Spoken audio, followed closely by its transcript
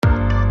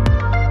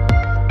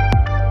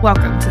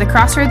Welcome to the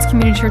Crossroads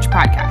Community Church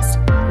Podcast.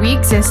 We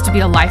exist to be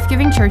a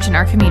life-giving church in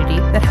our community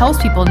that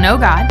helps people know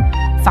God,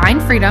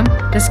 find freedom,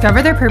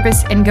 discover their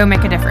purpose, and go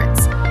make a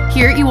difference.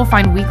 Here you will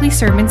find weekly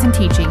sermons and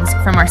teachings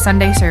from our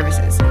Sunday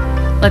services.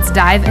 Let's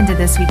dive into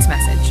this week's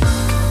message.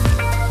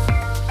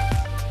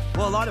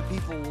 Well, a lot of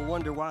people will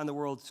wonder why in the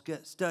world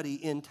study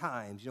end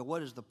times. You know,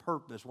 what is the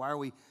purpose? Why are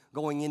we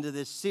going into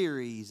this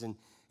series? And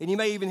you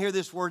may even hear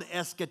this word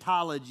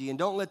eschatology, and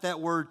don't let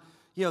that word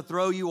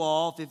throw you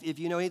off. If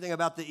you know anything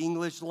about the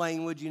English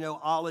language,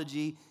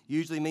 ology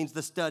usually means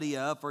the study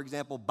of. For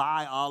example,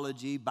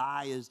 biology,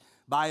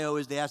 bio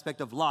is the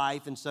aspect of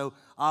life, and so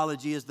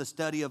ology is the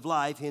study of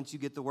life, hence you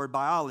get the word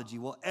biology.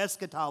 Well,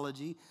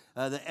 eschatology,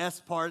 the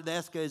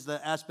escha is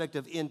the aspect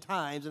of end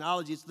times, and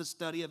ology is the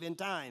study of end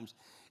times.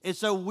 And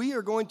so we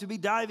are going to be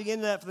diving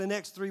into that for the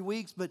next 3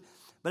 weeks, but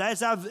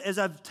as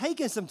I've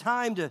taken some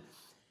time to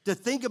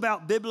think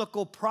about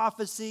biblical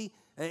prophecy,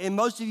 and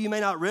most of you may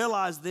not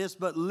realize this,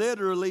 but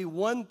literally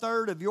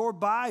one-third of your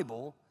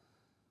Bible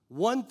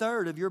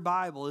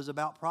is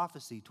about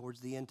prophecy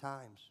towards the end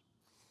times.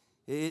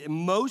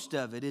 Most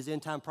of it is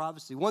end-time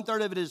prophecy.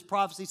 One-third of it is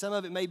prophecy. Some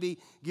of it may be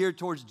geared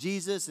towards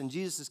Jesus, and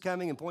Jesus is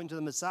coming and pointing to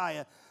the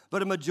Messiah.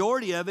 But a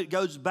majority of it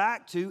goes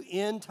back to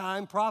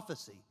end-time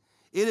prophecy.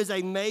 It is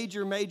a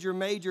major, major,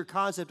 major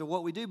concept of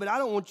what we do. But I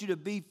don't want you to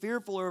be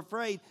fearful or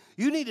afraid.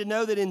 You need to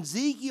know that in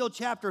Ezekiel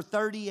chapter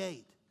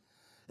 38,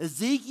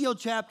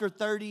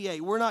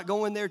 we're not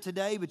going there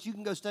today, but you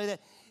can go study that.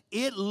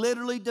 It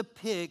literally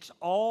depicts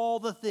all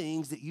the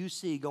things that you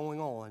see going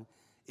on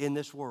in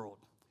this world.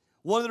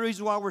 One of the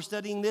reasons why we're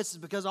studying this is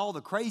because of all the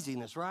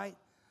craziness, right?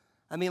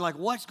 I mean, like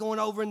what's going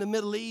over in the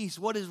Middle East?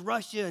 What is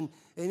Russia? And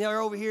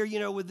they're over here,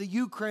 with the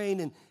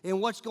Ukraine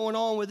and what's going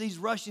on with these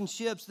Russian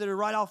ships that are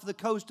right off the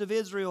coast of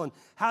Israel. And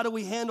how do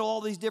we handle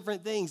all these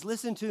different things?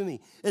 Listen to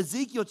me.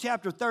 Ezekiel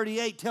chapter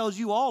 38 tells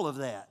you all of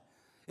that.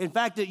 In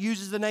fact, it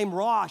uses the name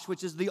Rosh,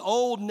 which is the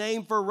old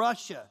name for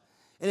Russia.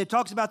 And it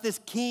talks about this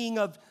king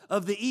of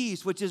the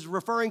East, which is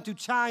referring to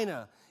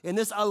China. And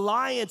this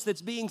alliance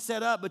that's being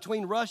set up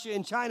between Russia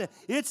and China,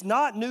 it's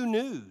not new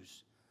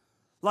news.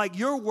 Like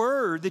your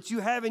word that you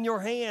have in your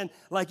hand,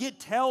 like it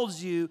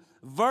tells you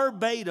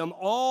verbatim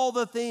all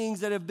the things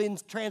that have been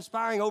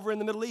transpiring over in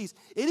the Middle East.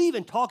 It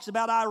even talks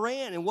about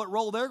Iran and what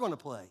role they're going to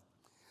play.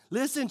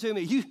 Listen to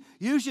me.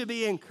 You should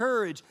be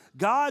encouraged.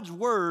 God's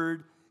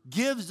word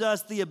gives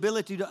us the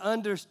ability to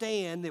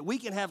understand that we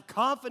can have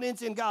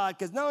confidence in God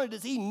because not only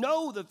does he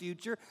know the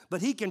future,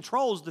 but he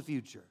controls the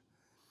future.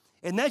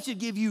 And that should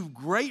give you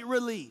great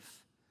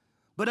relief.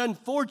 But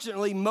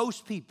unfortunately,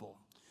 most people,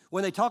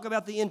 when they talk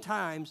about the end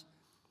times,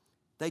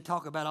 they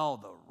talk about all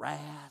the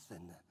wrath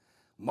and the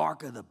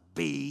mark of the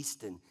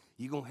beast, and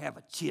you're going to have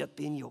a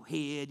chip in your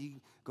head. You're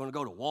going to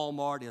go to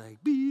Walmart, and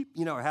like, beep,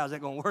 or how's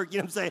that going to work? You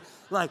know what I'm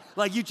saying?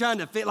 Like you trying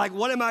to fit, like,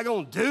 what am I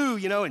going to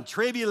do, in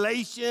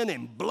tribulation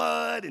and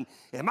blood, and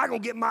am I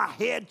going to get my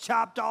head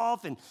chopped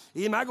off, and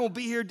am I going to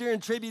be here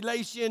during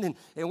tribulation,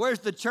 and where's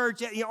the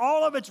church at?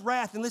 All of it's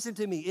wrath, and listen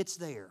to me, it's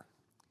there.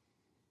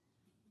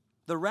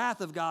 The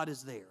wrath of God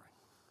is there.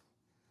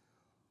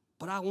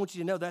 But I want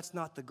you to know that's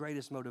not the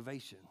greatest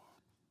motivation.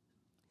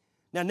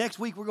 Now, next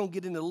week, we're going to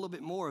get into a little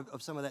bit more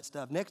of some of that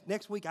stuff.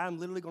 Next week, I'm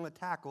literally going to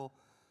tackle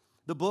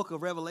the book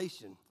of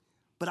Revelation.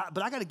 But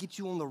I got to get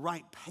you on the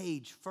right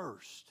page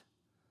first.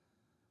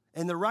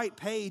 And the right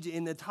page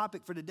in the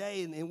topic for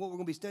today and what we're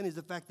going to be studying is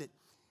the fact that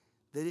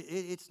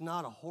it's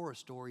not a horror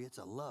story, it's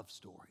a love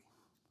story.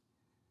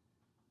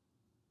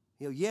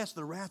 Yes,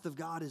 the wrath of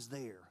God is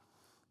there.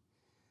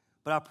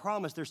 But I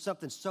promise there's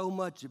something so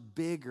much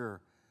bigger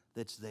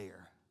that's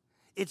there.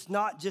 It's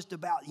not just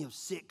about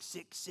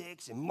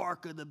 666 and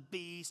mark of the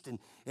beast and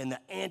the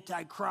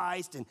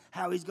Antichrist and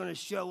how he's going to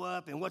show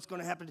up and what's going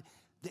to happen.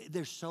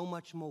 There's so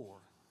much more.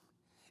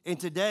 And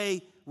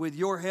today, with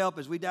your help,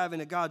 as we dive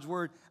into God's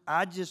word,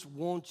 I just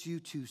want you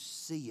to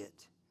see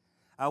it.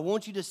 I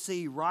want you to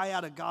see right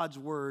out of God's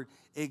word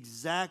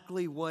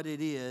exactly what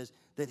it is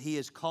that he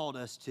has called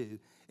us to.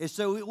 And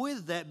so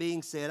with that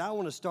being said, I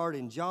want to start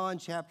in John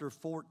chapter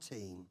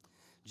 14.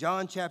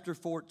 John chapter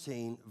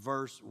 14,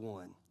 verse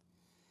 1.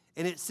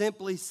 And it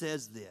simply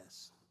says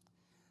this: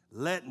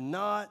 let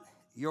not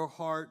your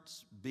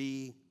hearts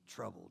be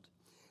troubled.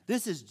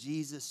 This is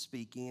Jesus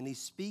speaking, and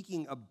he's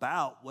speaking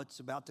about what's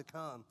about to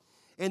come.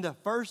 And the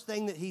first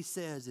thing that he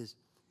says is,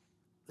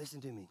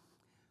 listen to me,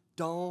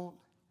 don't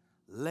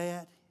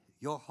let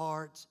your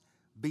hearts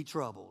be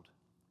troubled.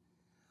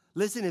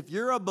 Listen, if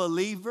you're a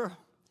believer,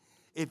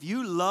 if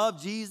you love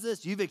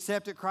Jesus, you've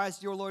accepted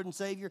Christ your Lord and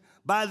Savior,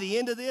 by the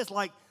end of this,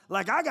 like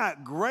I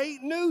got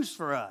great news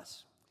for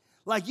us.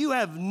 Like you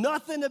have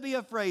nothing to be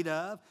afraid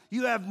of.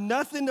 You have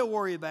nothing to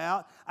worry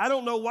about. I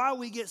don't know why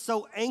we get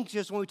so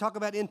anxious when we talk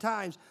about end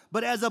times,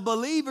 but as a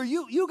believer,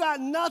 you got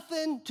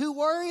nothing to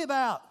worry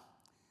about.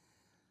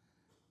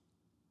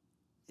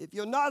 If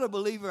you're not a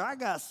believer, I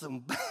got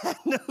some bad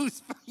news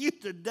for you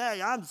today.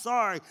 I'm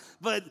sorry,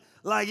 but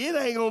it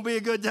ain't going to be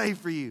a good day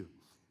for you.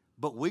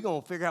 But we're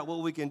going to figure out what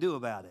we can do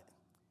about it.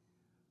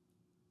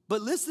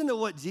 But listen to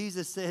what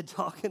Jesus said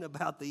talking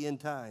about the end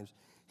times.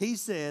 He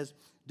says,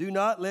 do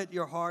not let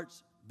your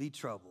hearts be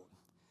troubled.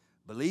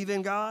 Believe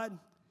in God,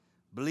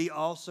 believe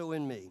also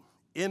in me.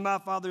 In my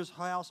Father's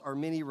house are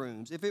many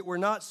rooms. If it were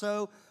not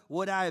so,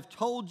 would I have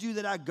told you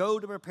that I go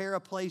to prepare a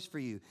place for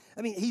you?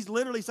 I mean, he's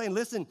literally saying,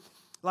 listen,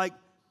 like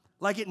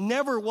it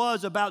never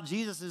was about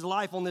Jesus'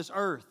 life on this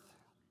earth.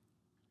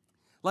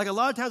 Like a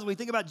lot of times when we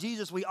think about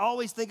Jesus, we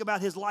always think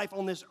about his life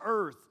on this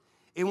earth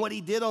and what he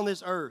did on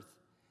this earth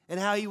and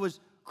how he was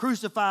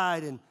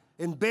crucified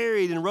and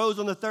buried and rose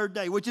on the third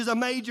day, which is a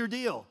major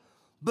deal.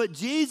 But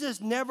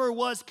Jesus never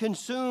was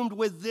consumed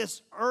with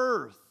this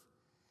earth.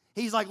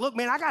 He's like, look,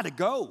 man, I got to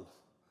go.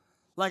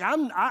 Like,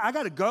 I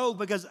got to go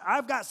because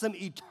I've got some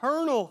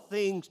eternal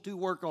things to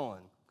work on.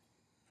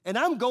 And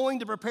I'm going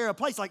to prepare a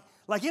place. Like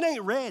it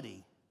ain't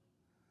ready.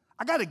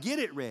 I got to get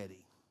it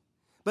ready.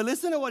 But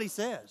listen to what he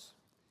says.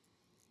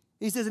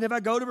 He says, and if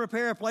I go to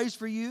prepare a place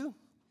for you,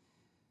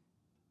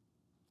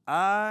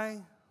 I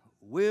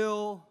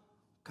will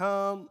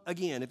come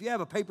again. If you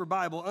have a paper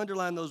Bible,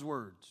 underline those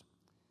words.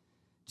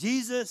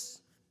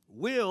 Jesus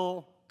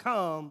will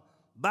come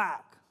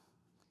back.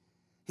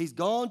 He's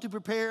gone to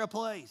prepare a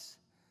place.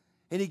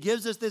 And he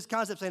gives us this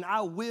concept saying,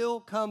 I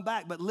will come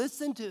back. But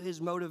listen to his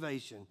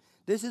motivation.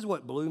 This is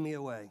what blew me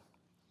away.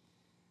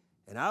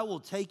 And I will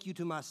take you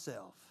to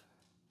myself.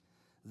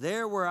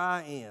 There where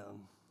I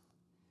am,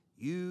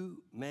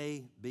 you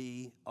may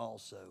be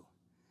also.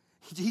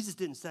 Jesus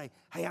didn't say,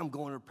 hey, I'm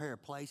going to prepare a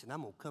place and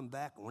I'm going to come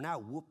back. And when I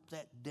whoop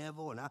that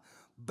devil and I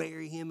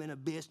bury him in an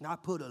abyss and I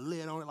put a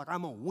lid on it, like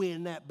I'm going to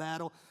win that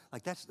battle.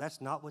 Like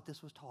that's not what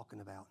this was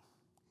talking about.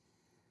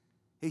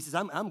 He says,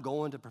 I'm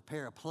going to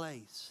prepare a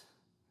place.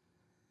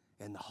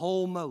 And the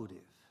whole motive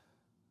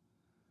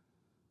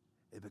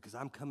is because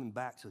I'm coming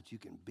back so that you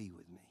can be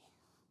with me.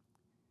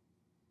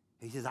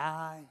 He says,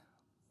 I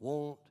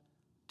want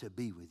to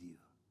be with you.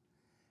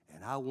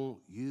 And I want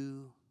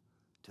you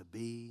to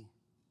be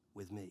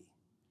with me.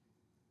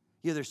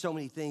 Yeah, there's so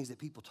many things that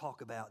people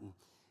talk about, and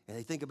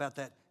they think about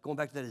that, going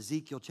back to that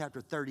Ezekiel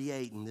chapter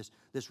 38, and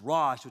this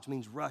Rosh, which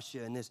means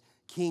Russia, and this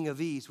King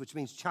of East, which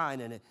means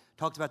China, and it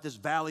talks about this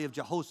valley of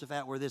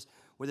Jehoshaphat where this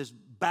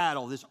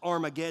battle, this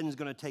Armageddon is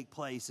going to take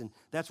place, and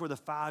that's where the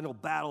final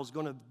battle is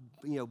going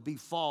to be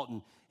fought,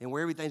 and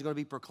where everything's going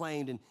to be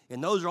proclaimed,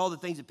 and those are all the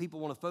things that people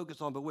want to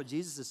focus on. But what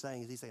Jesus is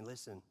saying is he's saying,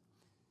 listen,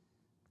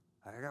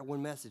 I got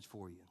one message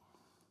for you.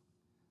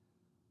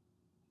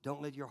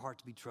 Don't let your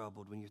hearts be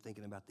troubled when you're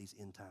thinking about these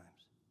end times.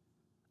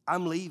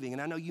 I'm leaving,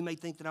 and I know you may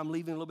think that I'm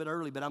leaving a little bit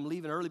early, but I'm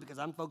leaving early because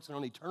I'm focusing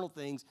on eternal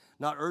things,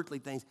 not earthly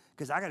things,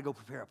 because I got to go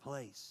prepare a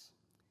place.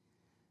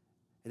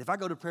 And if I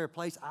go to prepare a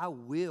place, I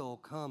will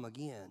come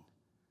again,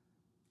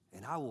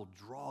 and I will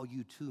draw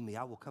you to me.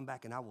 I will come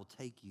back, and I will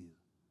take you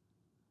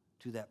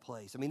to that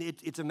place. I mean,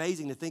 it's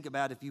amazing to think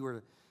about if you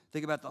were to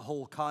think about the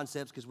whole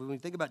concepts, because when we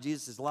think about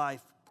Jesus'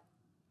 life,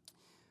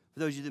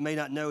 for those of you that may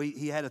not know,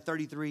 he had a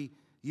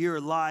 33-year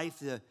life.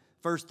 The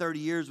first 30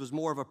 years was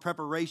more of a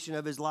preparation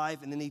of his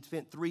life, and then he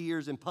spent 3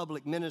 years in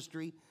public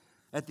ministry.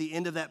 At the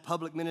end of that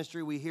public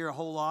ministry, we hear a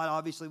whole lot.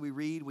 Obviously,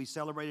 we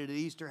celebrated at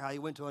Easter how he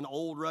went to an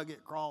old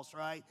rugged cross,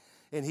 right?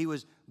 And he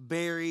was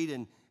buried,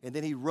 and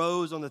then he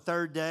rose on the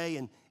third day,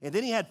 and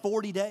then he had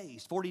 40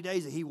 days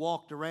that he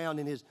walked around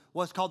in his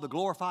what's called the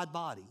glorified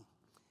body.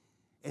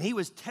 And he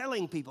was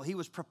telling people, he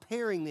was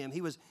preparing them,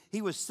 he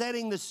was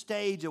setting the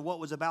stage of what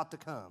was about to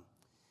come.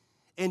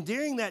 And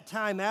during that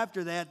time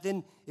after that,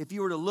 then if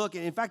you were to look,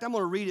 and in fact, I'm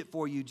going to read it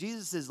for you.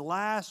 Jesus'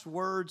 last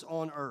words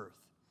on earth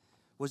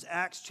was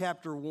Acts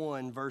chapter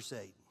 1, verse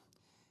 8.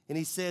 And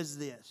he says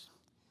this.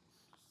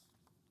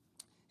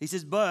 He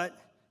says, but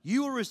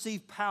you will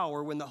receive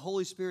power when the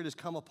Holy Spirit has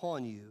come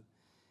upon you,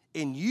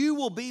 and you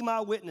will be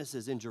my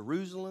witnesses in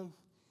Jerusalem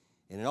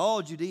and in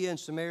all Judea and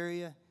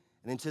Samaria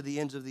and into the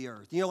ends of the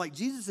earth. You know, like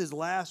Jesus'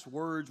 last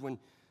words when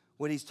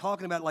he's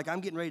talking about, like, I'm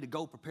getting ready to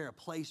go prepare a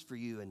place for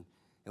you, and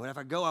when if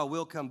I go, I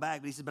will come back.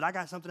 But he said, but I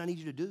got something I need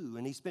you to do.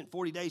 And he spent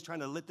 40 days trying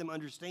to let them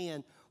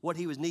understand what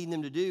he was needing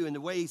them to do. And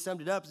the way he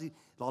summed it up is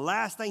the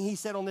last thing he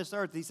said on this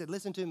earth, he said,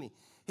 listen to me.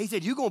 He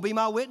said, you're going to be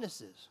my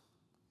witnesses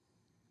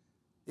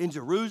in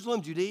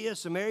Jerusalem, Judea,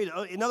 Samaria.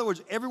 In other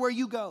words, everywhere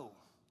you go,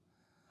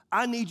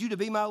 I need you to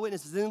be my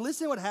witnesses. And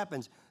listen to what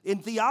happens. In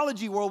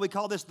theology world, we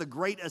call this the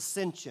Great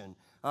Ascension.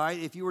 All right,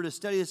 if you were to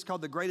study this, it's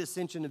called the Great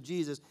Ascension of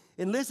Jesus.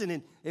 And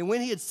listen, and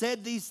when he had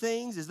said these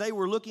things, as they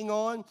were looking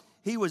on,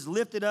 he was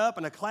lifted up,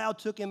 and a cloud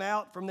took him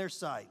out from their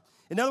sight.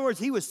 In other words,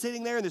 he was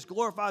sitting there in this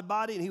glorified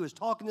body, and he was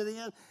talking to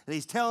them, and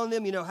he's telling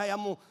them, hey,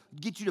 I'm going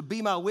to get you to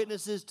be my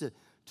witnesses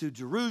to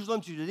Jerusalem,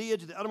 to Judea,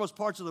 to the uttermost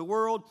parts of the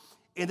world.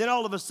 And then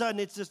all of a sudden,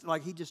 it's just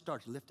like he just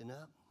starts lifting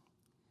up,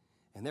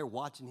 and they're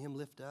watching him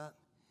lift up.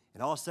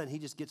 And all of a sudden, he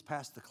just gets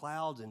past the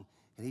clouds, and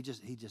he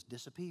just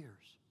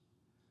disappears.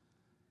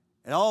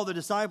 And all the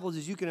disciples,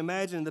 as you can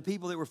imagine, the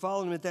people that were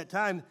following him at that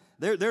time,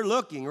 they're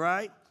looking,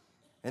 right?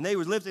 And they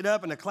was lifted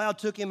up, and the cloud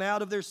took him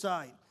out of their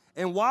sight.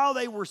 And while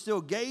they were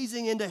still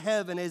gazing into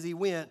heaven as he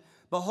went,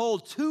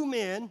 behold, two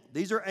men,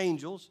 these are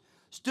angels,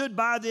 stood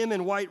by them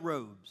in white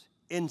robes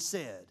and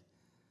said,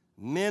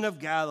 Men of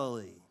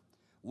Galilee,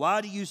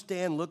 why do you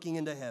stand looking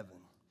into heaven?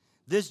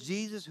 This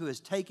Jesus who is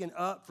taken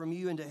up from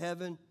you into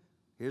heaven,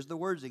 here's the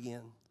words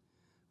again,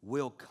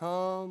 will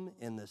come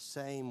in the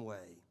same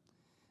way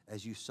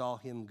as you saw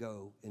him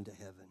go into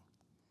heaven.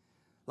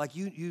 Like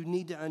you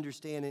need to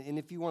understand, and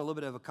if you want a little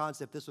bit of a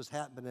concept, this was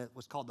happening at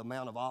what's called the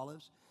Mount of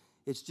Olives.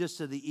 It's just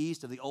to the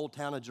east of the old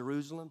town of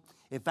Jerusalem.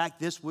 In fact,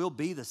 this will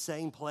be the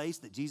same place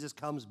that Jesus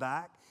comes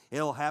back.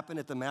 It'll happen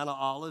at the Mount of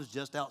Olives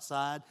just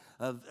outside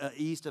of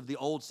east of the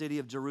old city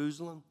of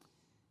Jerusalem.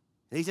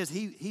 And he says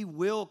he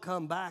will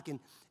come back. And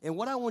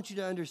what I want you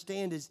to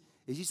understand is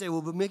you say,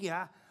 well, but Mickey,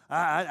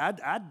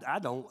 I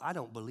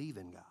don't believe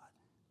in God.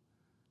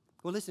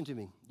 Well, listen to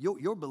me.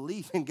 Your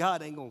belief in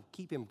God ain't going to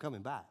keep him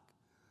coming back.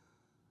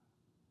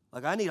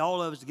 Like, I need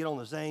all of us to get on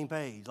the same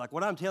page. Like,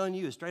 what I'm telling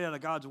you is straight out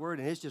of God's word,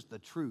 and it's just the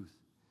truth.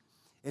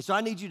 And so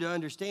I need you to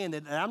understand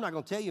that I'm not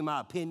going to tell you my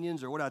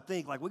opinions or what I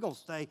think. Like, we're going to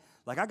stay,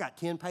 like, I got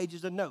 10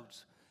 pages of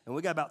notes, and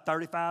we got about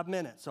 35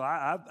 minutes, so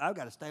I've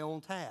got to stay on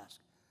task.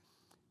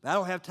 But I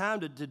don't have time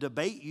to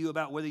debate you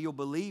about whether you'll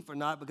believe or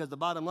not, because the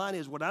bottom line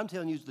is what I'm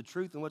telling you is the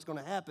truth and what's going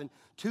to happen.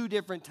 2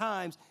 different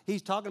times,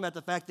 he's talking about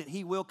the fact that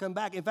he will come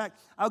back. In fact,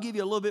 I'll give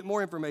you a little bit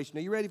more information.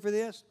 Are you ready for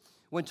this?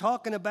 When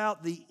talking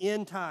about the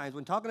end times,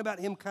 when talking about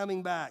him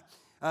coming back,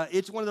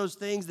 it's one of those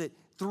things that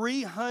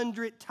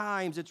 300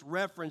 times it's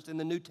referenced in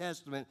the New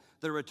Testament,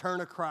 the return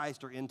of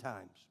Christ or end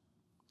times.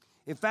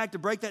 In fact, to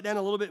break that down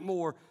a little bit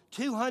more,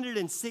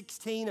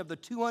 216 of the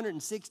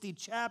 260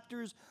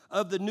 chapters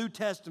of the New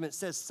Testament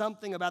says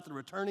something about the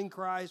returning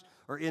Christ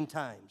or end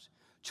times.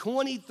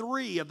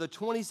 23 of the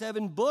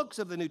 27 books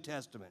of the New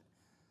Testament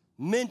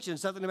mention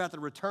something about the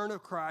return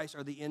of Christ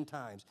or the end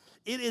times.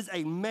 It is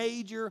a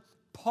major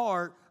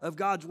part of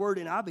God's word,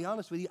 and I'll be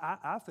honest with you,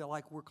 I feel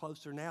like we're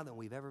closer now than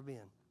we've ever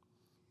been.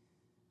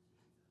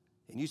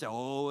 And you say,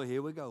 oh,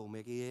 here we go,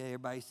 Mickey. Yeah,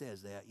 everybody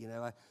says that. You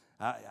know,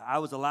 I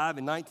was alive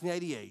in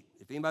 1988.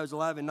 If anybody was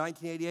alive in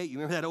 1988, you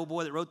remember that old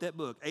boy that wrote that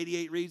book,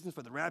 88 Reasons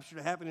for the Rapture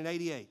to Happen in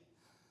 88?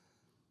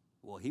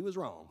 Well, he was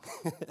wrong.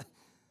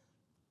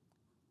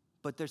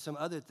 But there's some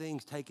other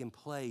things taking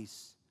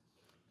place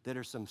that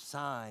are some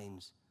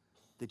signs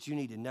that you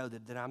need to know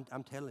that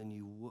I'm telling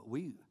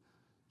you,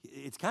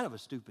 it's kind of a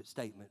stupid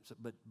statement,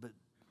 but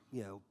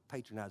you know,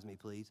 patronize me,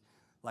 please.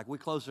 Like, we're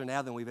closer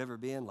now than we've ever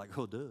been. Like,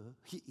 oh, duh,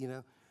 you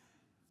know.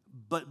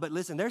 But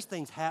listen, there's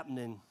things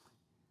happening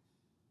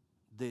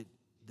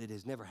that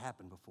has never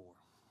happened before.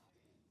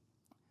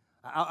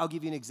 I'll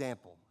give you an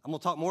example. I'm going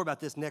to talk more about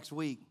this next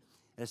week,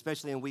 and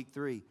especially in week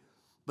 3.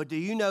 But do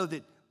you know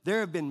that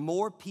there have been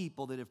more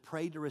people that have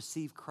prayed to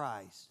receive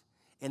Christ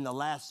in the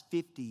last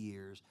 50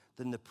 years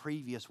than the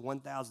previous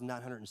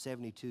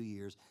 1,972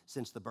 years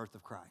since the birth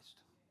of Christ?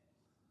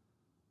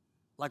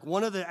 Like,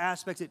 one of the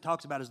aspects it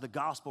talks about is the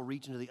gospel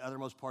reaching to the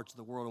uttermost parts of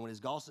the world. And when his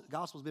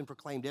gospel's been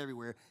proclaimed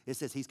everywhere, it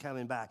says he's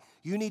coming back.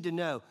 You need to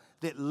know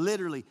that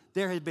literally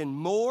there has been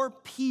more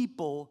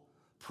people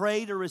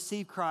pray to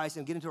receive Christ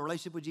and get into a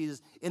relationship with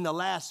Jesus in the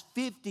last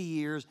 50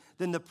 years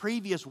than the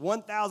previous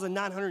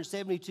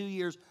 1,972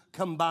 years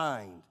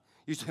combined.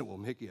 You say, well,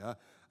 Mickey, I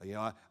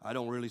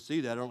don't really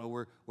see that. I don't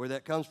know where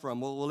that comes from.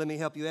 Well, let me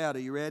help you out. Are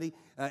you ready?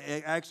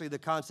 Actually, the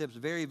concept's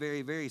very,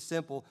 very, very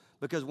simple,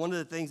 because one of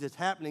the things that's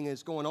happening and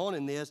that's going on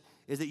in this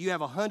is that you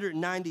have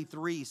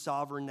 193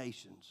 sovereign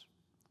nations.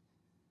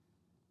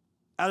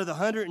 Out of the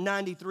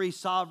 193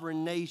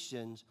 sovereign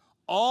nations,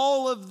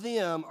 all of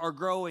them are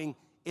growing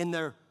in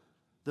the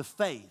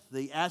faith,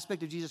 the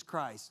aspect of Jesus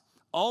Christ.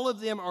 All of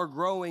them are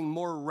growing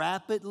more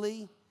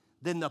rapidly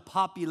than the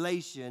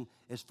population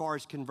as far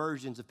as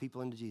conversions of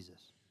people into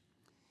Jesus,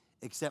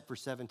 except for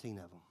 17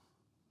 of them.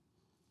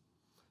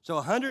 So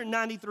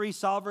 193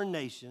 sovereign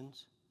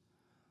nations,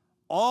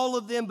 all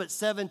of them but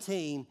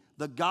 17,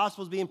 the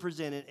gospel's being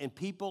presented and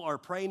people are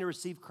praying to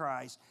receive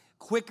Christ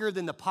quicker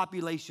than the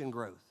population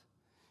growth.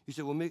 You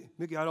say, well,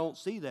 Mickey, I don't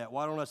see that.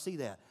 Why don't I see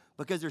that?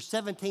 Because there's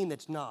 17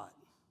 that's not.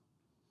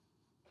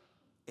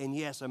 And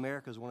yes,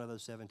 America's one of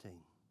those 17.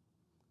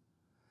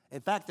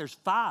 In fact, there's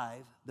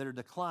 5 that are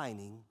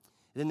declining,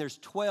 and then there's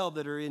 12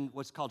 that are in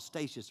what's called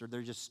stasis, or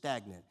they're just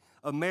stagnant.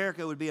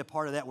 America would be a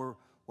part of that where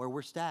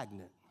we're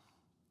stagnant.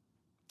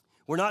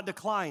 We're not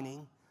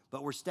declining,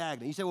 but we're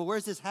stagnant. You say, well,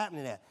 where's this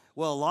happening at?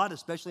 Well, a lot,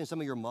 especially in some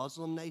of your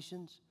Muslim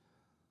nations.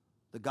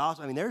 The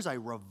gospel, there's a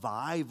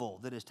revival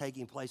that is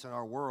taking place in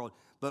our world.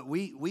 But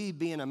we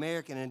being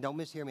American, and don't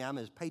mishear me, I'm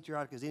as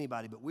patriotic as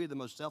anybody, but we're the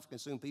most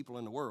self-consumed people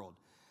in the world.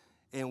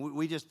 And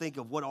we just think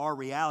of what our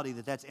reality,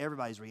 that's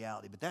everybody's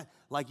reality. But that,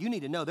 like, you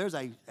need to know there's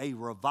a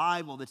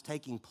revival that's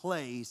taking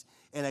place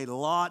in a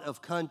lot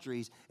of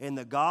countries, and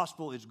the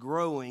gospel is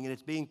growing, and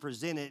it's being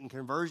presented, and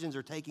conversions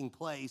are taking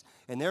place.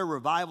 And their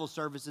revival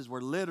services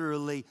where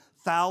literally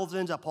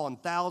thousands upon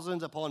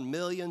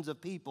millions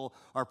of people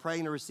are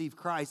praying to receive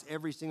Christ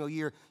every single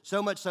year,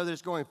 so much so that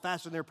it's growing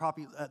faster than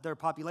their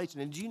population.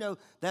 And did you know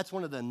that's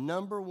one of the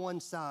number one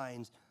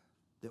signs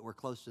that we're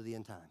close to the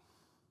end time?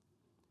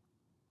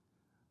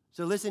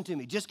 So listen to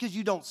me. Just because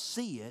you don't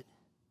see it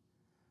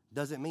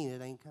doesn't mean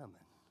it ain't coming.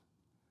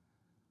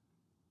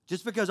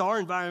 Just because our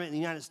environment in the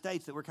United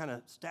States, that we're kind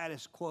of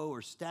status quo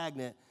or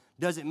stagnant,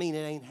 doesn't mean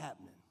it ain't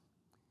happening.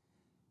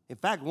 In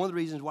fact, one of the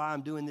reasons why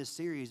I'm doing this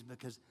series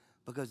because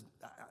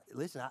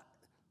listen,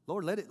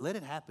 Lord, let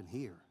it happen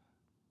here.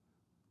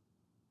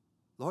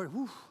 Lord,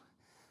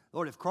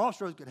 Lord, if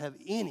Crossroads could have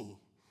any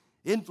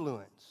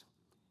influence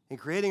in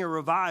creating a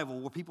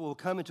revival where people will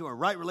come into a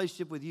right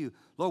relationship with you,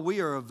 Lord,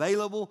 we are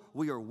available,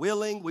 we are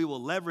willing, we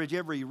will leverage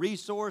every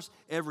resource,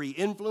 every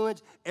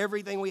influence,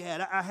 everything we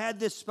had. I had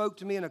this spoke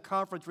to me in a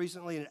conference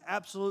recently, and it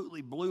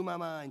absolutely blew my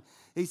mind.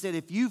 He said,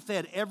 if you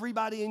fed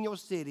everybody in your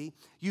city,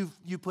 you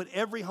put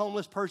every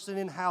homeless person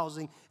in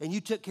housing, and you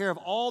took care of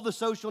all the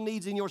social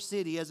needs in your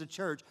city as a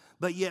church,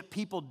 but yet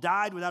people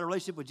died without a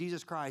relationship with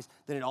Jesus Christ,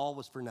 then it all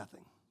was for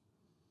nothing.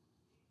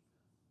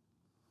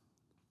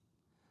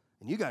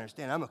 And you got to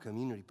understand, I'm a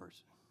community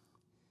person.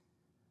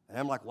 And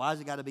I'm like, why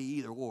has it got to be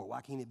either or? Why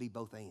can't it be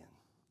both and?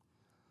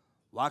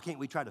 Why can't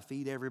we try to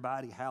feed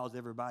everybody, house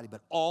everybody,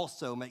 but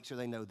also make sure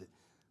they know that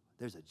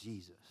there's a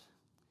Jesus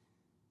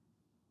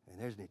and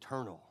there's an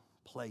eternal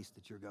place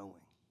that you're going?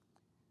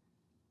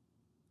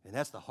 And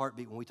that's the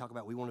heartbeat when we talk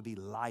about we want to be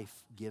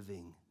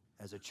life-giving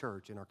as a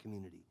church in our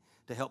community,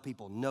 to help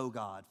people know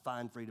God,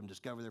 find freedom,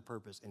 discover their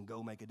purpose, and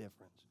go make a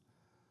difference.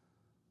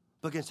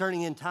 But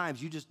concerning end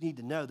times, you just need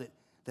to know that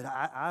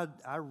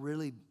I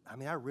really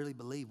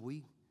believe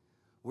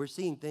we're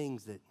seeing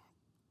things that,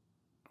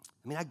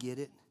 I get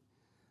it.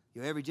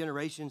 You know, every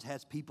generation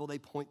has people they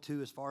point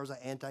to as far as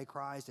the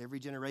Antichrist. Every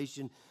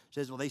generation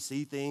says, well, they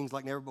see things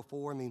like never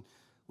before.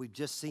 We've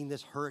just seen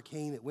this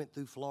hurricane that went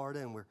through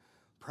Florida, and we're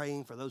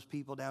praying for those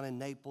people down in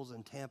Naples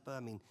and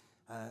Tampa.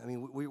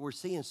 We're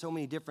seeing so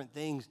many different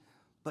things,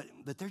 but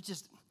there's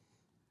just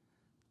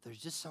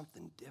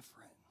something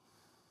different.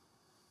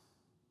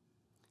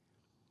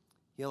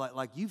 You know,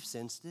 like you've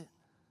sensed it.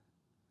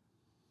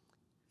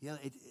 You know,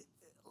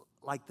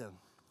 like the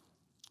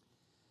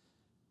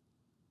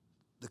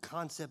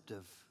concept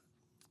of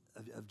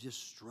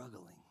just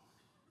struggling.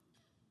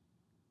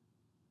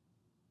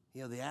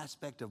 You know, the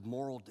aspect of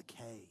moral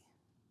decay.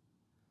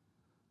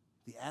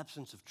 The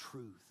absence of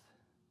truth.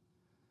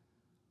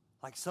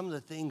 Like some of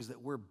the things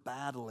that we're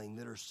battling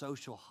that are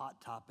social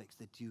hot topics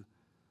that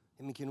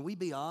can we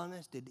be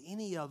honest? Did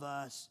any of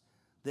us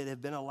that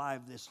have been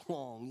alive this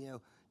long,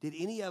 did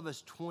any of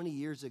us 20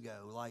 years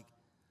ago, like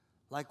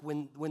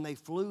when they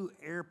flew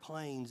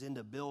airplanes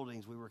into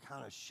buildings, we were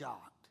kind of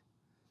shocked.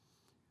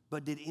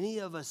 But did any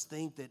of us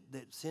think that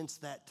since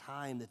that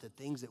time that the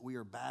things that we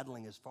are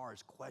battling as far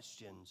as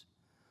questions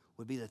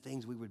would be the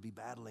things we would be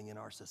battling in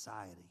our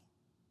society?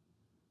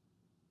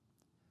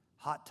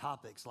 Hot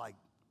topics like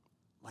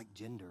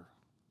gender.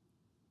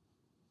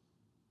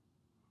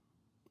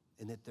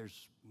 And that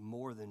there's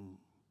more than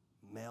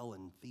male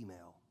and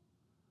female.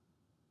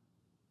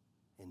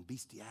 And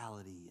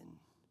bestiality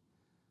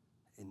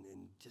and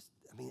just,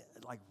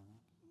 like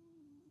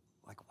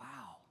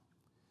wow.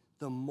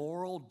 The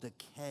moral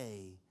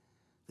decay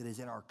that is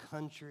in our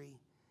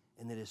country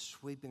and that is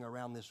sweeping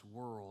around this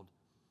world,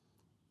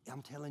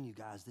 I'm telling you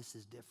guys, this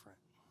is different.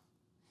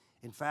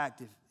 In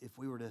fact, if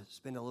we were to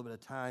spend a little bit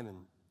of time and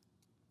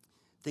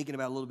thinking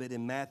about a little bit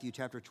in Matthew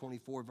chapter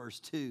 24,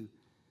 verse 2,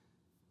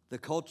 the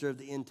culture of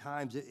the end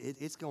times,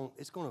 it's going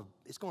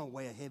to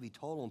weigh a heavy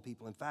toll on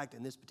people. In fact,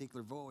 in this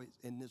particular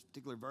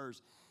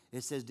verse,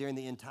 it says during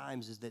the end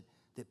times is that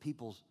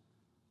people's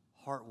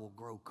heart will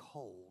grow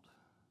cold.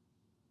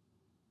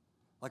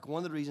 Like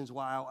one of the reasons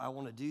why I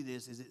want to do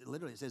this is it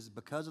says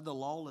because of the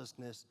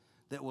lawlessness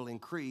that will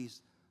increase,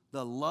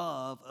 the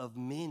love of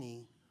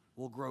many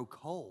will grow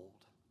cold.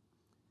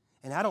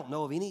 And I don't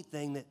know of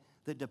anything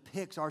that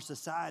depicts our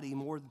society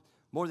more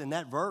than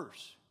that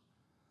verse.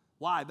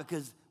 Why?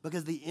 Because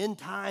the end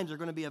times are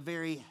going to be a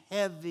very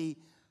heavy,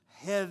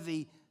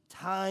 heavy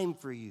time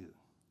for you.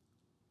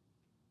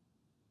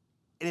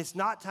 And it's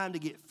not time to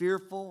get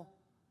fearful,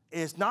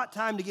 and it's not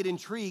time to get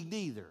intrigued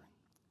either.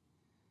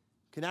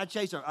 Can I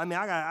chase her?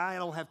 I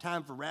don't have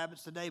time for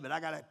rabbits today, but I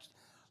got to,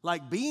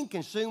 like being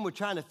consumed with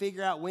trying to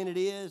figure out when it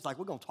is, like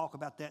we're going to talk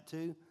about that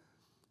too.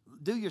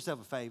 Do yourself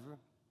a favor.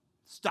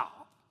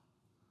 Stop.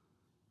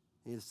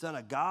 The Son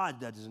of God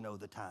doesn't know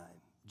the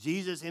time.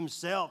 Jesus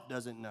himself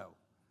doesn't know.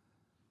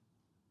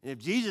 And if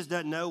Jesus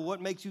doesn't know,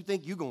 what makes you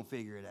think you're going to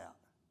figure it out?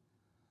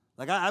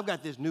 Like I've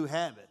got this new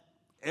habit.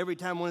 Every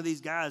time one of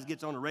these guys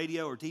gets on a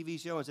radio or TV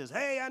show and says,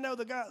 hey, I know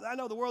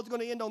the world's going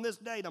to end on this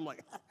date. I'm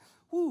like,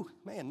 whoo,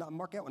 man, not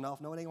mark that one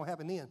off. No, it ain't going to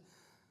happen then.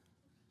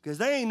 Because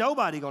they ain't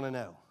nobody going to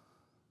know.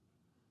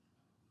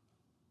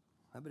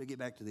 I better get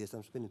back to this.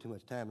 I'm spending too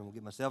much time. I'm going to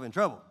get myself in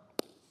trouble.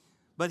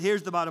 But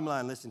here's the bottom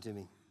line. Listen to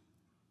me.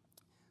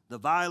 The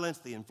violence,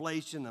 the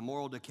inflation, the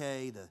moral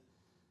decay, the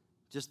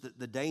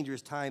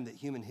dangerous time that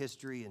human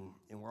history,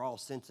 and we're all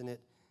sensing it.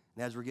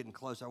 And as we're getting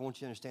closer, I want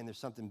you to understand there's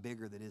something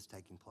bigger that is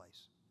taking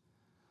place.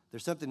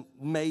 There's something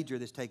major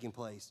that's taking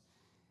place.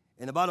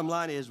 And the bottom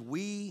line is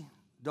we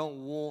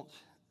don't want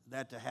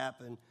that to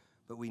happen,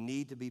 but we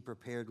need to be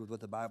prepared with what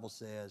the Bible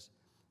says,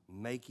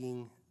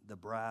 making the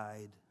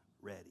bride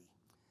ready.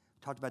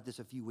 I talked about this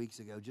a few weeks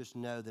ago. Just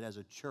know that as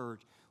a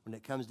church, when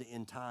it comes to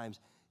end times,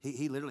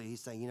 he's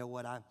saying, you know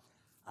what,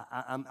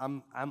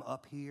 I'm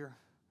up here,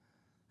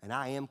 and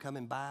I am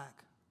coming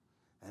back,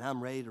 and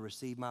I'm ready to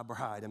receive my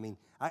bride. I mean,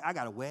 I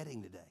got a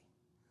wedding today.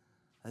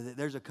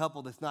 There's a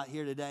couple that's not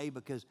here today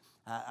because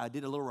I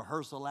did a little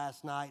rehearsal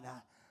last night,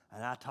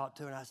 and I talked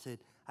to her, and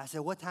I said,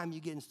 what time are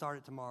you getting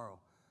started tomorrow?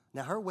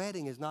 Now, her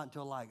wedding is not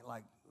until like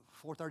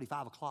 4:30,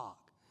 5 o'clock.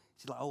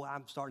 She's like, oh,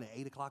 I'm starting at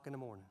 8 o'clock in the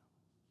morning.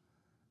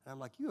 And I'm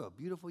like, you're a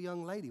beautiful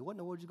young lady. What in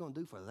the world are you going to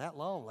do for that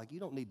long? Like, you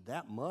don't need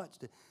that much.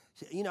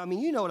 You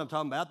know what I'm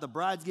talking about. The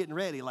bride's getting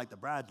ready. Like, the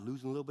bride's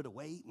losing a little bit of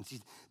weight, and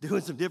she's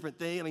doing some different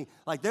things. I mean,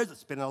 like, there's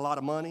spending a lot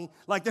of money.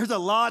 Like, there's a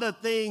lot of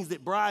things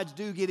that brides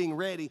do getting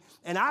ready.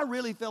 And I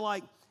really feel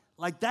like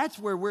that's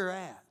where we're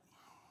at.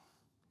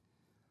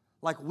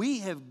 Like, we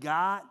have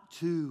got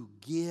to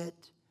get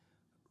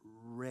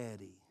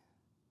ready.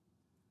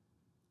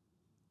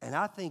 And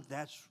I think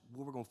that's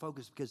where we're going to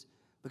focus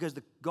because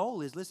the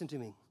goal is, listen to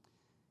me,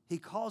 he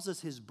calls us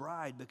his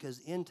bride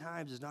because end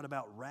times is not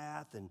about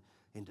wrath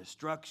and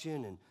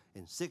destruction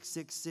and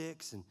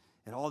 666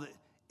 and all that.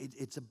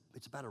 It's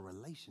about a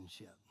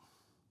relationship.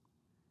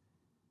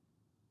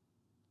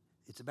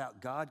 It's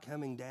about God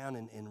coming down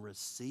and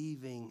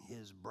receiving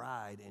his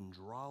bride and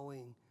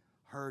drawing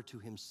her to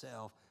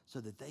himself so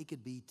that they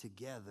could be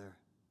together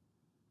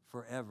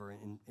forever.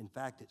 And in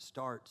fact, it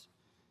starts,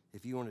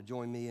 if you want to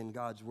join me in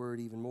God's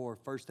word even more,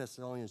 1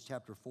 Thessalonians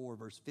chapter 4,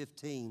 verse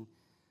 15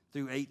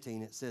 through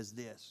 18, it says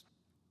this.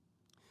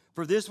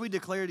 For this we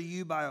declare to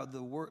you by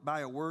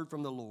a word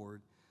from the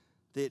Lord,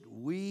 that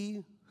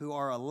we who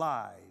are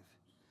alive,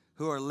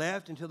 who are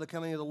left until the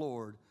coming of the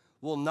Lord,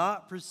 will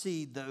not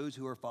precede those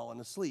who are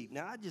fallen asleep.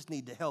 Now, I just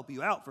need to help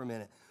you out for a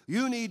minute.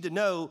 You need to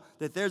know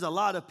that there's a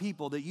lot of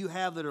people that you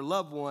have that are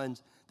loved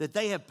ones, that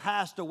they have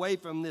passed away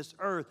from this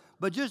earth,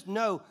 but just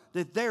know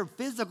that their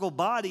physical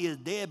body is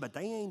dead, but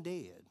they ain't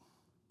dead.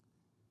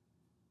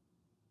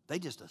 They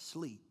just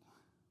asleep.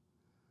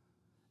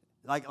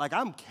 Like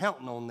I'm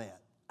counting on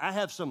that. I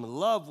have some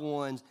loved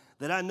ones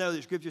that I know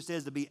that Scripture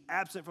says to be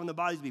absent from the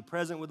body, to be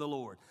present with the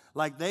Lord.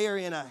 Like they are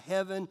in a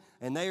heaven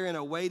and they are in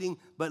a waiting.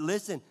 But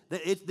listen,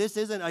 this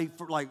isn't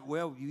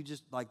you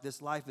just, like this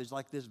life is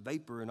like this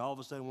vapor, and all of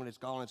a sudden when it's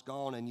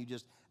gone, and you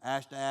just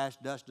ash to ash,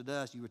 dust to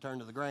dust, you return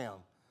to the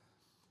ground.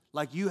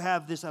 Like you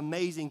have this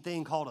amazing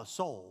thing called a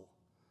soul.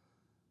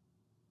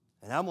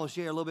 And I'm going to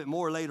share a little bit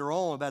more later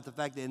on about the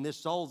fact that this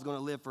soul is going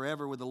to live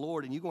forever with the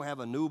Lord, and you're going to have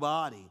a new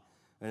body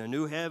and a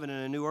new heaven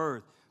and a new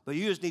earth. But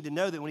you just need to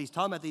know that when he's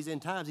talking about these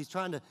end times, he's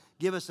trying to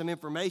give us some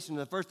information.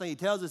 And the first thing he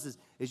tells us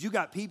is you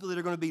got people that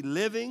are going to be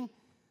living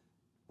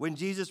when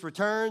Jesus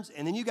returns,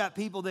 and then you got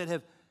people that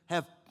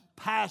have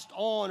passed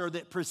on, or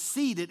that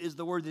preceded is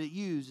the word that it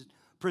uses,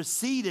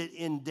 preceded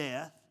in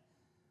death,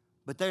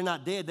 but they're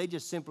not dead. They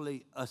just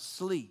simply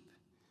asleep.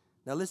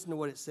 Now listen to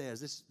what it says.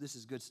 This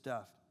is good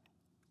stuff.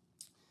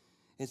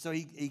 And so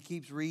he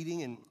keeps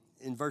reading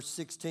in verse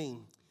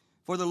 16.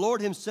 For the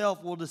Lord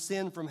himself will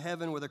descend from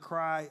heaven with a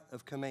cry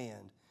of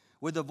command,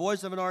 with the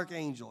voice of an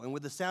archangel, and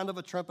with the sound of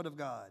a trumpet of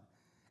God.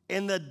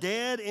 And the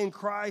dead in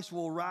Christ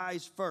will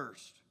rise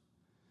first.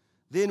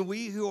 Then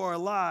we who are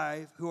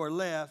alive, who are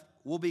left,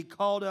 will be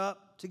called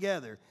up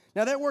together.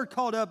 Now that word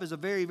called up is a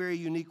very, very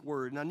unique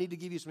word, and I need to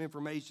give you some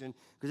information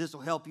because this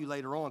will help you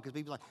later on, because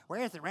people are like,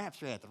 where's the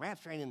rapture at? The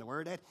rapture ain't in the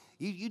word.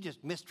 You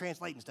just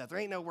mistranslating stuff. There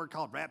ain't no word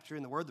called rapture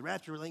in the word. The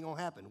rapture really ain't going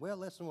to happen. Well,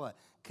 listen what.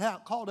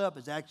 Called up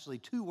is actually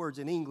two words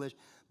in English,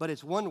 but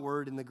it's one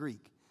word in the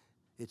Greek.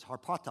 It's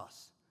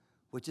harpatos,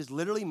 which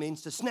literally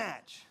means to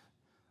snatch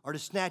or to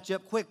snatch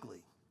up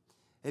quickly.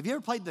 Have you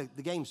ever played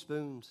the game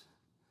Spoons?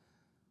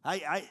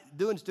 I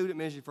doing student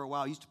ministry for a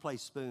while, I used to play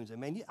Spoons.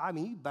 And man,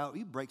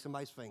 you break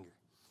somebody's finger.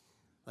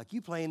 Like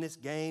you playing this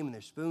game, and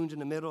there's spoons in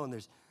the middle, and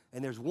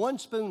there's one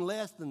spoon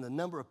less than the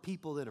number of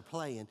people that are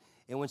playing.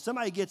 And when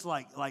somebody gets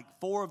like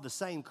four of the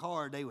same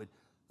card, they would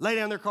lay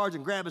down their cards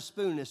and grab a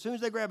spoon. And as soon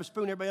as they grab a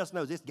spoon, everybody else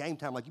knows it's game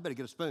time. Like you better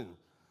get a spoon.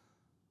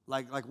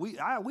 Like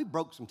we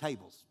broke some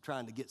tables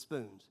trying to get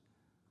spoons.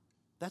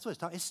 That's what it's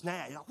talking. It's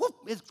snatch. Whoop,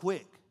 it's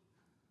quick.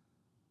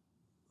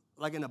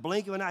 Like in the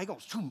blink of an eye,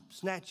 he's gonna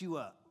snatch you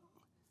up.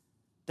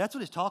 That's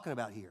what it's talking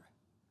about here.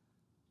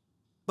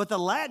 But the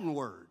Latin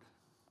word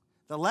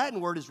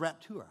is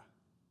raptura.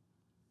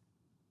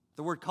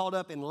 The word called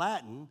up in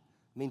Latin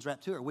means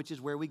raptura, which is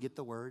where we get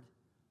the word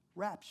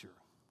rapture.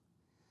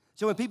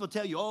 So when people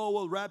tell you, oh,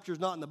 well, rapture is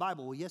not in the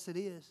Bible, well, yes, it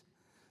is.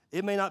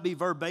 It may not be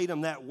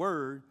verbatim that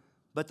word,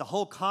 but the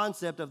whole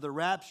concept of the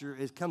rapture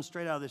comes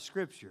straight out of the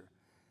Scripture.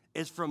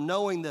 It's from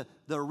knowing the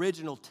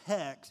original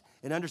text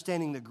and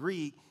understanding the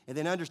Greek and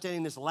then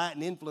understanding this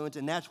Latin influence,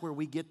 and that's where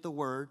we get the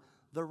word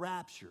the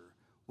rapture,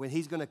 when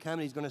he's going to come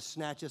and he's going to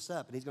snatch us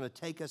up and he's going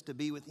to take us to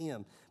be with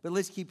him. But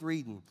let's keep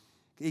reading.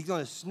 He's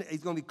going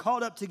to be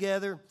called up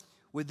together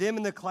with them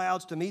in the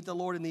clouds to meet the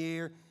Lord in the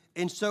air,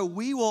 and so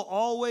we will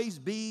always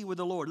be with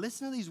the Lord.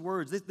 Listen to these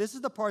words. This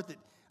is the part that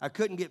I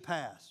couldn't get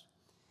past.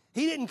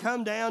 He didn't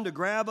come down to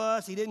grab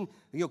us. He didn't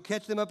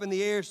catch them up in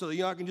the air so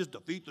that I can just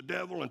defeat the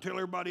devil and tell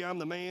everybody I'm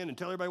the man and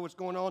tell everybody what's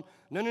going on.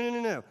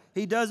 No.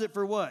 He does it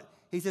for what?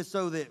 He says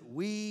so that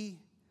we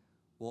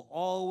will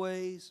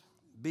always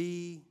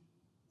be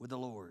with the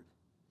Lord.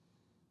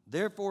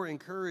 Therefore,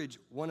 encourage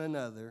one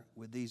another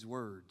with these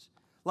words.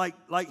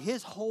 Like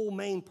his whole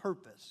main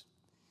purpose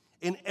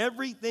in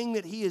everything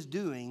that he is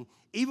doing,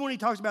 even when he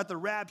talks about the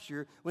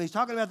rapture, when he's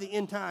talking about the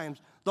end times,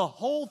 the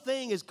whole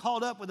thing is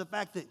caught up with the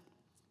fact that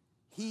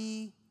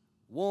he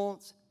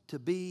wants to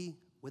be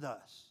with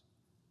us.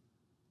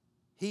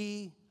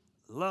 He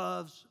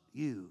loves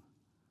you.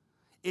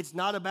 It's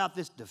not about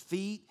this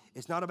defeat.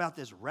 It's not about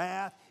this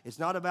wrath. It's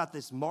not about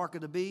this mark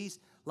of the beast.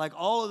 Like,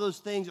 all of those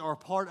things are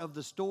part of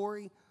the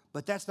story,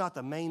 but that's not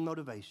the main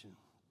motivation.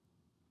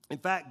 In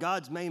fact,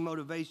 God's main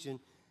motivation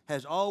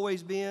has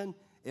always been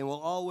and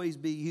will always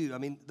be you. I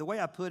mean, the way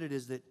I put it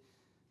is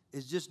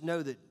just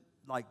know that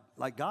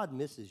like God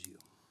misses you.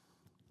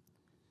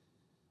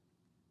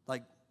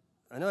 Like,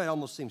 I know it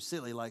almost seems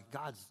silly, like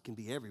God can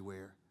be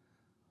everywhere,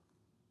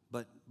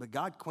 but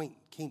God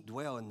can't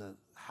dwell in the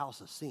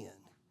house of sin.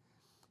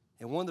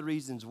 And one of the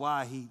reasons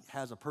why he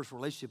has a personal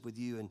relationship with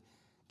you and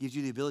gives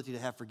you the ability to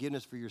have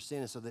forgiveness for your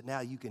sin is so that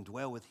now you can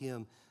dwell with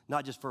him,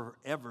 not just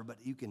forever, but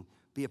you can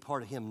be a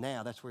part of him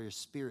now. That's where his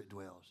spirit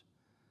dwells.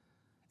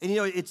 And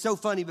it's so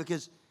funny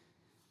because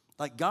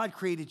like God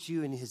created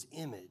you in his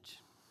image.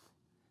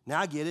 Now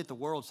I get it. The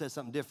world says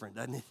something different,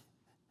 doesn't it?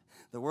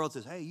 The world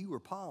says, hey, you were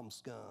palm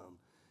scum.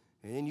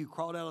 And then you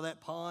crawled out of that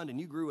pond and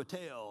you grew a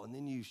tail. And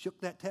then you shook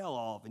that tail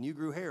off and you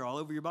grew hair all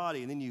over your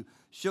body. And then you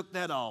shook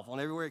that off on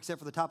everywhere except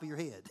for the top of your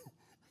head.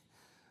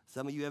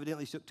 Some of you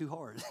evidently shook too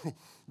hard.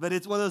 But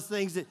it's one of those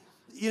things that,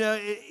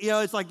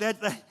 it's like that,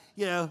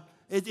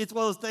 it's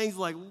one of those things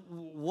like,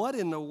 what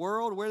in the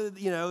world? Where did,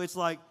 it's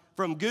like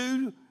from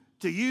goo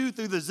to you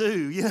through the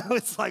zoo.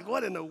 It's like,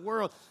 what in the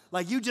world?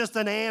 Like, you just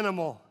an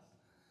animal.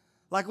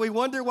 Like, we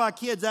wonder why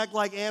kids act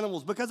like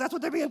animals, because that's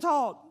what they're being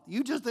taught.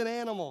 You just an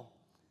animal.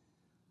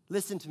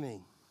 Listen to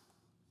me.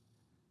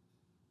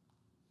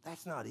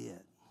 That's not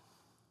it.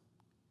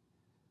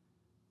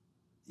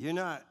 You're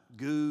not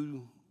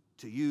goo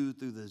to you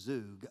through the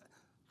zoo.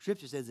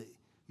 Scripture says that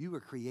you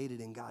were created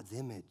in God's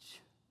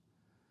image.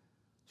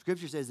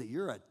 Scripture says that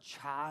you're a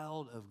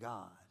child of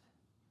God.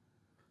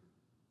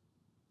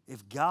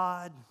 If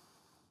God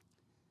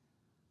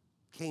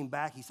came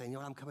back, he's saying,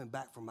 I'm coming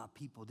back for my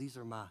people. These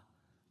are my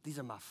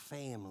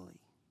family.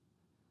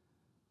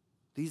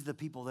 These are the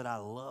people that I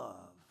love.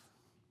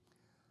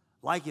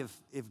 Like if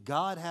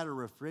God had a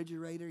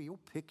refrigerator, your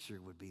picture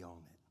would be on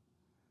it.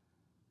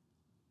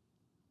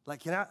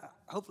 Like,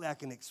 hopefully I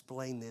can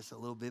explain this a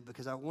little bit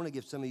because I want to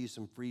give some of you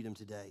some freedom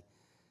today.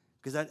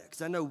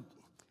 Because I know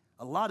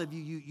a lot of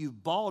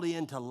you've bought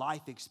into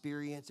life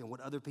experience and what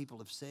other people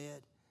have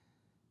said.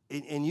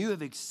 And you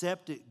have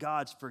accepted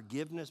God's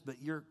forgiveness,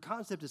 but your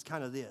concept is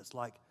kind of this.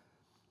 Like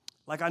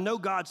I know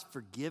God's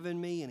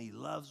forgiven me and he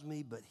loves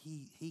me, but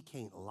he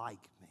can't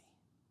like me.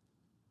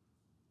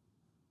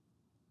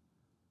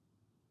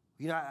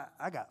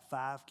 I got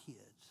 5 kids.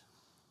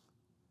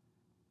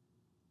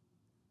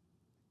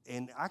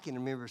 And I can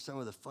remember some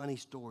of the funny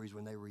stories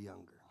when they were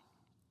younger.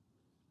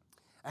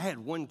 I had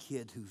one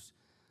kid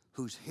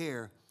whose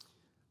hair,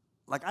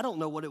 like, I don't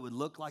know what it would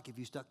look like if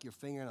you stuck your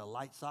finger in a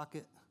light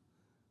socket,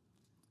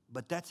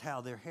 but that's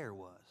how their hair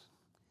was.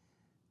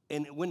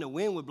 And when the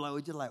wind would blow,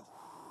 it just like,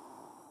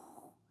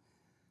 whoo.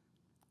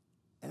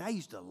 And I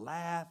used to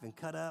laugh and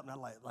cut up, and I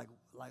like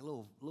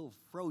little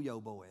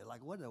froyo boy.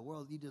 Like, what in the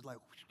world? You just like,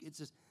 it's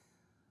just,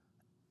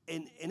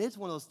 and it's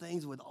one of those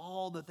things with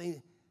all the things.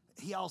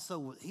 He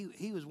also,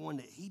 he was one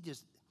that he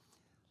just,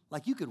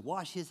 like, you could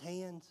wash his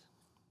hands,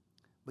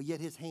 but yet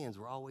his hands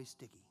were always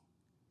sticky.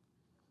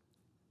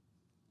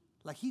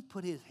 Like, he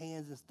put his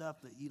hands in stuff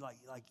that you're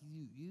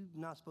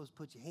not supposed to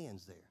put your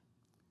hands there.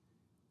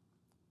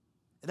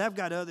 And I've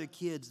got other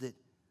kids that,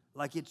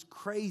 like, it's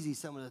crazy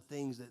some of the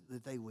things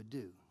that they would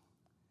do.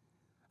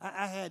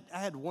 I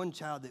had one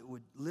child that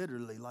would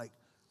literally, like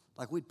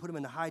we'd put him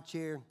in the high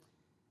chair,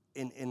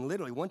 and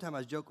literally one time I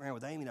was joking around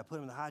with Amy, and I put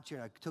him in the high chair,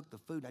 and I took the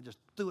food, and I just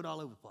threw it all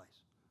over the place.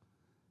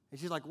 And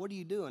she's like, what are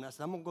you doing? I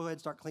said, I'm going to go ahead and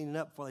start cleaning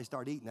up before they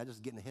start eating. I'm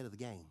just getting ahead of the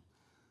game.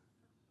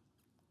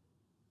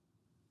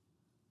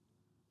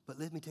 But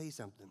let me tell you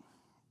something.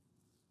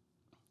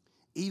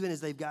 Even as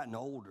they've gotten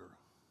older,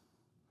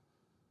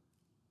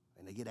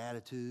 and they get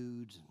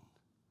attitudes,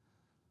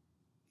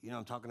 and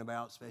I'm talking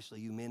about,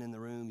 especially you men in the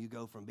room, you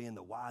go from being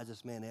the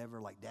wisest man ever,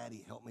 like,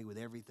 Daddy, help me with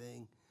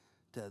everything,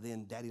 to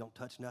then, Daddy, don't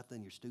touch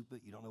nothing, you're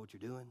stupid, you don't know what you're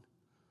doing.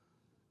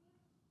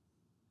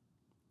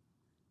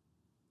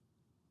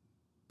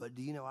 But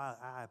do you know, I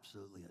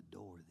absolutely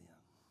adore them.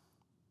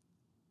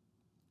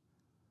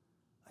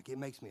 Like, it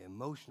makes me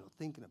emotional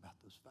thinking about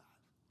those 5.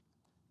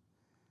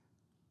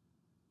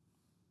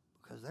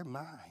 Because they're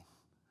mine.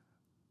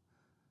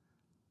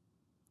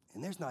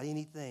 And there's not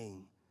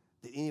anything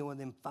that any one of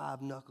them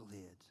 5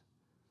 knuckleheads,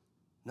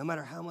 no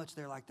matter how much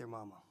they're like their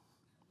mama,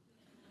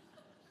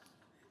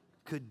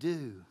 could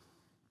do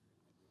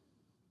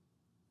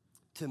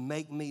to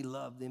make me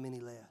love them any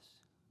less.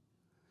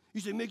 You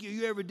say, Mickey, are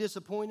you ever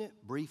disappointed?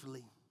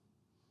 Briefly.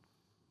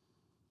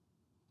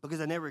 Because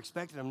I never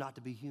expected them not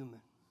to be human.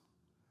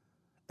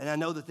 And I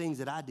know the things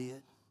that I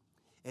did.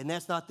 And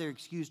that's not their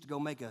excuse to go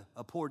make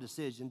a poor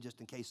decision, just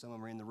in case some of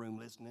them are in the room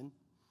listening.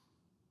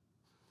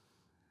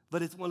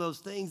 But it's one of those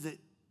things that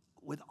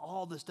with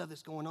all the stuff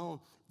that's going on,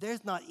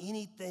 there's not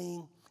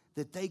anything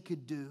that they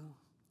could do.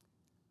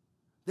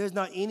 There's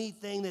not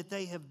anything that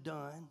they have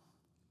done.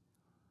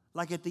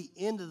 Like at the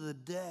end of the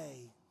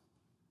day,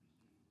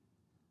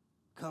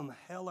 come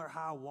hell or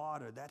high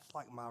water, that's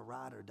like my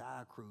ride or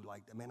die crew.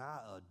 Like, I mean, I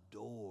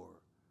adore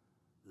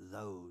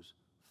those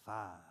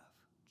 5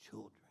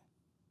 children.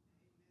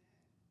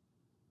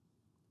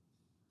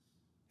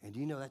 And do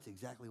you know that's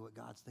exactly what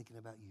God's thinking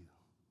about you?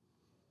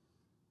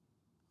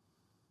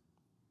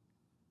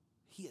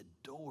 He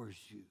adores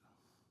you.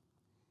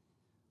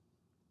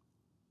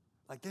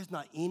 Like there's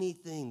not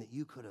anything that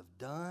you could have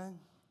done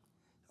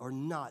or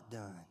not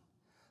done.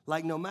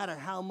 Like no matter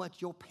how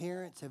much your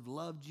parents have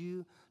loved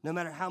you, no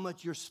matter how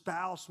much your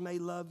spouse may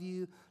love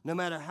you, no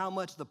matter how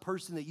much the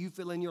person that you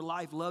feel in your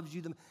life loves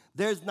you,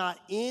 there's not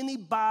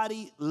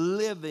anybody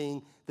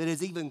living that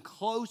is even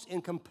close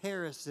in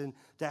comparison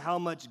to how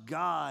much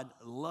God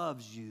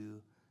loves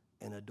you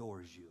and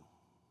adores you.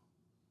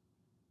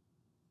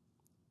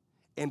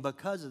 And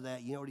because of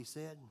that, you know what he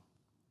said?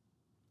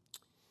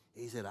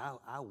 He said,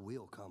 I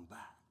will come back.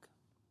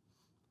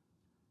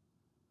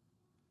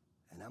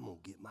 And I'm going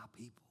to get my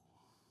people.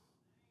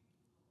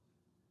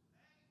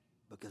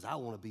 Because I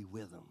want to be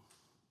with them.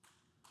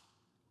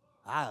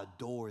 I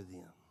adore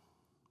them.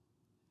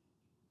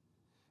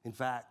 In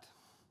fact,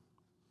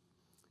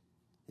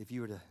 if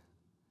you were to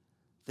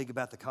think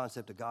about the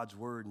concept of God's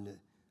word and the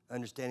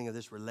understanding of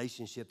this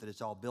relationship that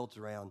it's all built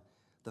around,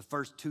 the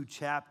first 2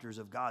 chapters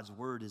of God's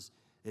word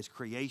is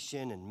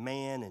creation and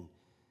man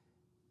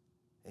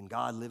and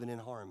God living in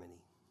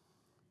harmony.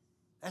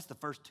 That's the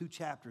first 2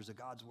 chapters of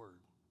God's word.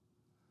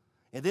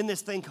 And then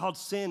this thing called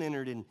sin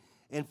entered in.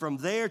 And from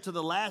there to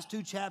the last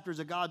 2 chapters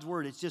of God's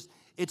word,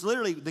 it's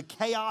literally the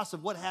chaos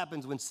of what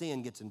happens when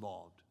sin gets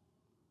involved.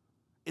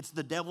 It's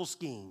the devil's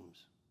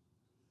schemes.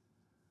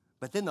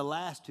 But then the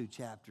last 2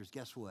 chapters,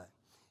 guess what?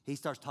 He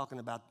starts talking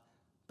about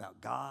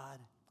God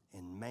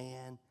and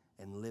man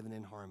and living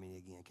in harmony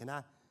again. Can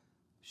I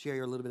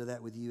share a little bit of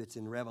that with you? It's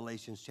in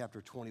Revelation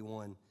chapter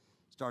 21,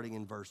 starting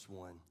in verse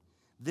 1.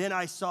 Then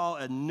I saw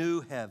a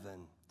new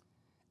heaven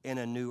and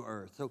a new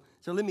earth.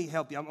 So let me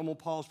help you. I'm going to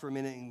pause for a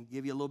minute and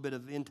give you a little bit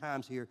of end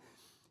times here.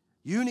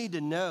 You need to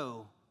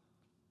know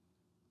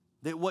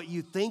that what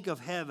you think of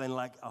heaven,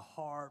 like a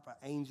harp, an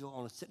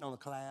angel sitting on a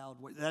cloud,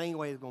 that ain't the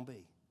way it's going to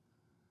be.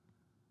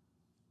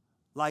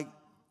 Like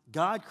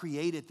God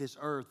created this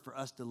earth for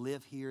us to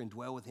live here and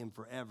dwell with him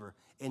forever,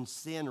 and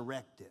sin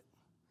wrecked it.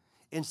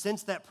 And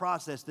since that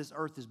process, this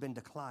earth has been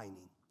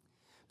declining.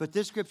 But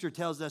this scripture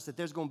tells us that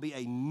there's going to be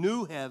a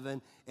new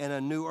heaven and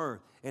a new earth.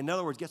 In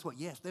other words, guess what?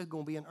 Yes, there's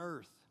going to be an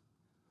earth,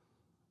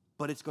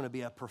 but it's going to be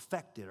a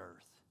perfected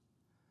earth.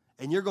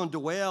 And you're going to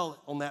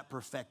dwell on that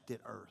perfected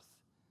earth.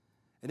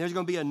 And there's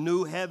going to be a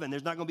new heaven.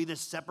 There's not going to be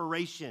this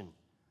separation.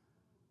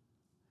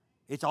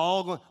 It's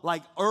all going,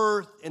 like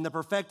earth and the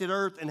perfected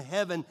earth and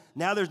heaven,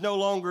 now there's no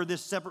longer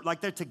this separate,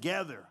 like they're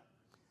together.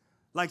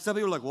 Like some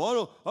people are like,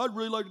 well, I'd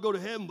really like to go to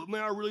heaven, but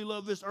man, I really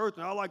love this earth,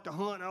 and I like to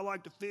hunt, and I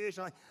like to fish.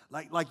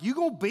 Like you're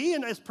going to be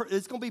in this,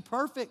 it's going to be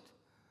perfect.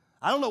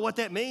 I don't know what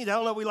that means. I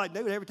don't know what we like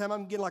do every time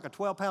I'm getting like a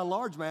 12-pound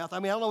largemouth. I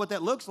mean, I don't know what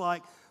that looks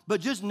like,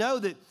 but just know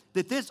that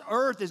this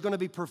earth is going to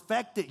be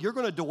perfected. You're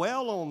going to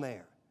dwell on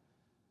there.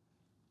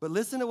 But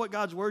listen to what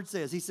God's word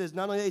says. He says,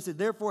 not only that, he said,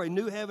 therefore a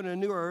new heaven and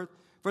a new earth,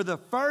 for the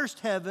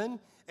first heaven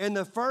and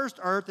the first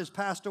earth has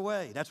passed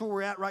away. That's where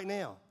we're at right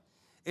now.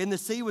 And the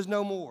sea was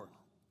no more.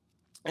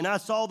 And I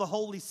saw the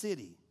holy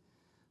city,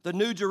 the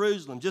New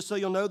Jerusalem. Just so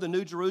you'll know, the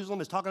New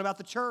Jerusalem is talking about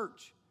the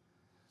church.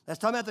 That's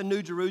talking about the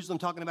New Jerusalem,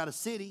 talking about a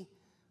city.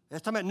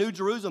 That's talking about New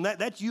Jerusalem.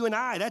 That's you and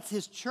I. That's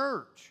his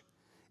church.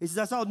 He says,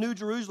 I saw New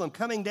Jerusalem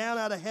coming down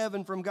out of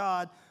heaven from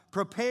God,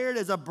 prepared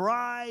as a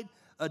bride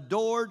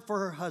adored for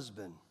her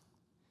husband.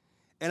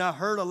 And I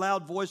heard a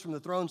loud voice from the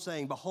throne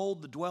saying,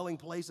 behold, the dwelling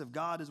place of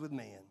God is with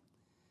man.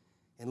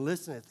 And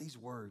listen to these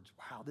words.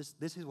 Wow,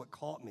 this is what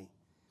caught me.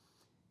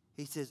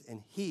 He says,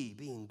 and he,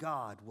 being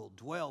God, will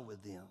dwell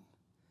with them,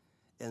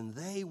 and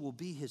they will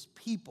be his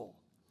people,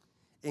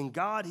 and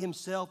God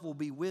himself will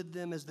be with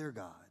them as their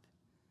God.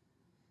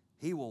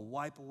 He will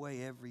wipe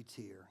away every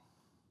tear.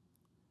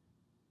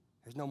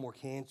 There's no more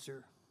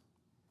cancer.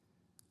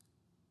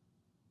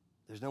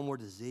 There's no more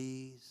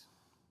disease.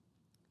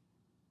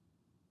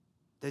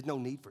 There's no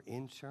need for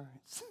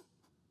insurance.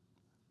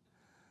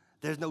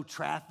 There's no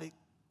traffic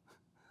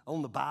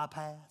on the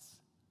bypass.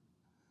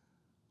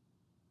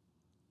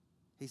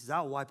 He says,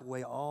 I'll wipe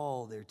away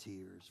all their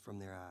tears from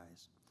their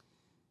eyes.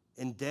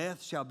 And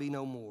death shall be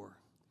no more.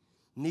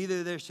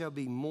 Neither there shall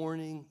be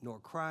mourning, nor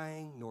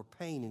crying, nor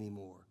pain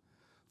anymore.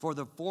 For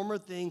the former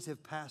things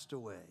have passed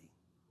away.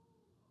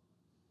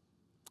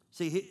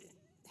 See,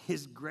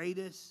 his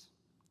greatest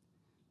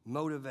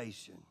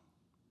motivation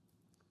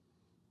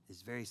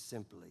is very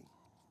simply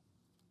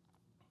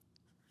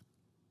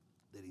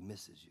that he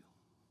misses you.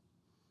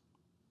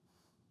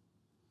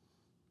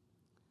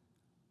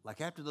 Like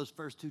after those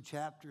first 2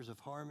 chapters of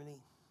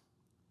harmony,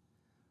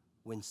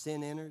 when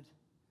sin entered,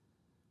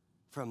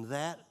 from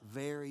that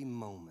very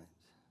moment,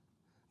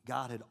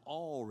 God had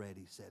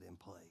already set in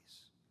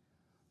place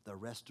the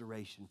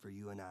restoration for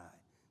you and I.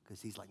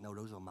 Because he's like, no,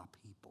 those are my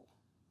people.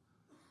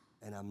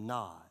 And I'm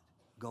not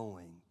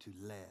going to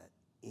let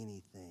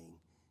anything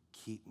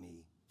keep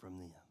me from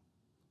them.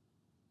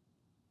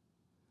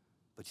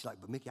 But she's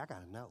like, but Mickey, I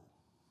got to know.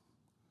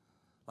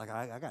 Like,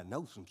 I got to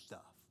know some stuff.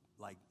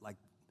 Like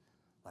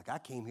I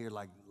came here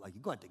like you're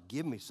going to have to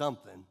give me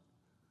something.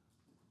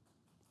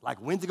 Like,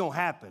 when's it going to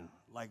happen?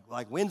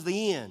 Like when's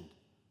the end?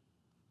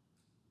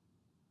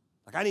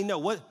 Like, I need to know,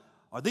 what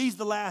are these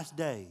the last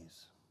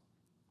days?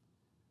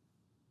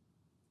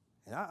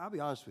 And I'll be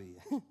honest with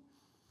you.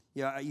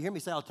 You hear me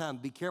say all the time,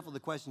 be careful of the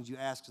questions you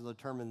ask to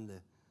determine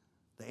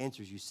the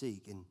answers you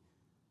seek.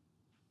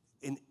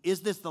 And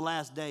is this the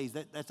last days?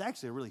 That's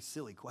actually a really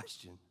silly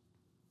question.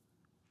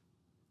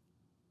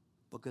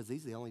 Because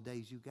these are the only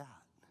days you got.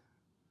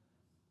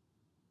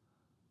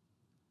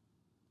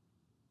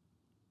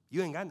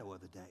 You ain't got no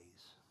other days.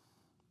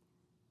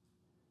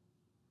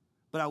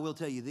 But I will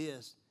tell you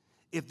this.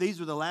 If these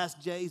were the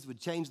last days would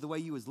change the way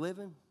you was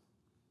living,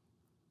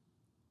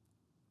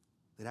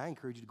 then I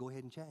encourage you to go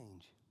ahead and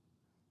change.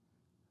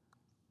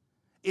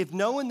 If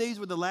knowing these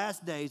were the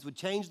last days would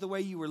change the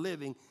way you were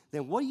living,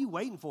 then what are you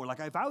waiting for? Like,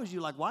 if I was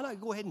you, like, why not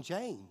go ahead and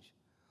change?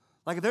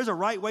 Like, if there's a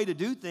right way to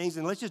do things,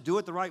 then let's just do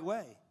it the right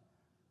way.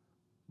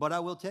 But I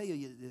will tell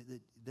you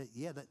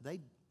that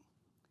they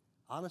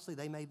honestly,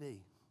 they may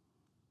be.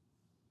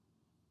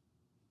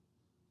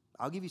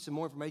 I'll give you some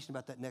more information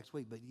about that next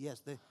week, but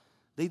yes,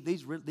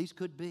 these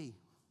could be.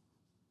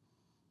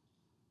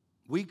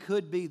 We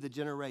could be the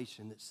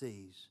generation that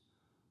sees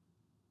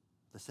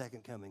the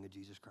second coming of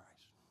Jesus Christ.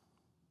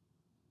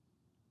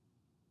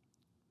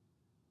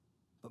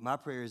 But my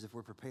prayer is if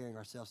we're preparing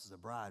ourselves as a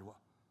bride, well,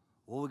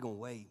 we're going to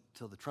wait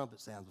till the trumpet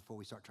sounds before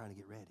we start trying to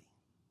get ready.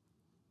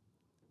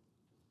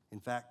 In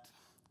fact,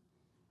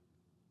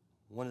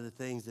 one of the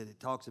things that it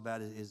talks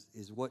about is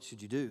what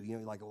should you do? You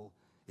know, like, well,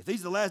 if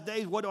these are the last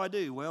days, what do I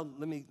do? Well,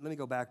 let me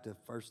go back to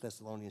 1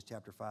 Thessalonians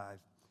chapter 5,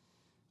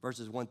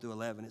 verses 1 through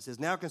 11. It says,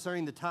 now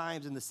concerning the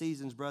times and the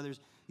seasons, brothers,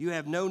 you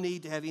have no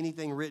need to have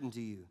anything written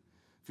to you.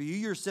 For you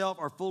yourself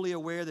are fully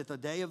aware that the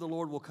day of the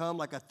Lord will come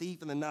like a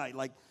thief in the night.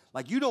 Like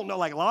you don't know,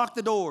 like lock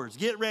the doors,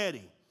 get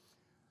ready.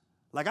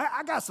 Like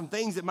I got some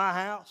things at my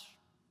house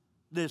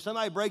that if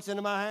somebody breaks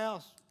into my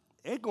house,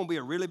 it's going to be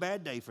a really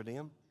bad day for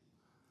them.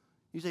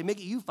 You say,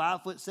 Mickey, you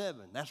 5'7".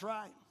 That's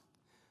right.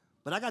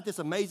 But I got this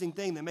amazing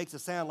thing that makes a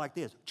sound like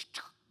this,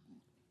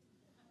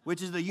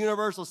 which is the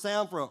universal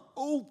sound for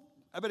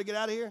I better get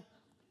out of here.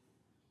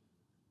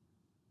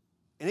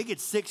 And it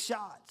gets 6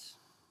 shots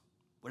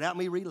without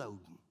me reloading.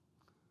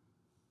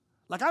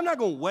 Like, I'm not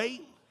going to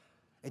wait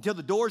until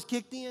the door's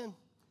kicked in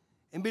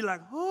and be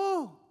like,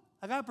 I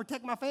got to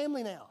protect my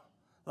family now.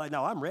 Like,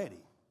 no, I'm ready.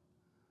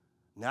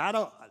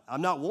 Now,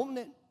 I'm not wanting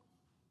it.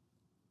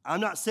 I'm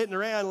not sitting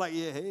around like,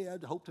 hey,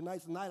 I hope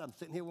tonight's the night. I'm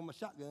sitting here with my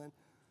shotgun.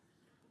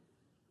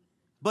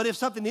 But if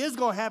something is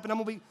going to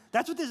happen,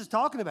 that's what this is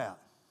talking about.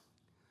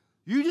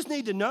 You just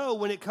need to know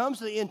when it comes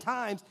to the end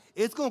times,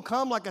 it's going to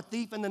come like a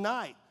thief in the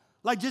night.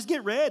 Like, just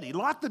get ready.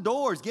 Lock the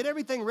doors. Get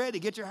everything ready.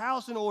 Get your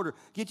house in order.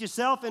 Get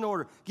yourself in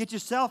order. Get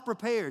yourself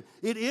prepared.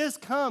 It is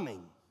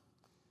coming.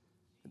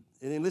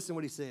 And then listen to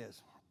what he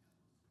says.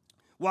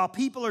 While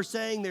people are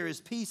saying there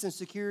is peace and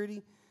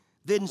security,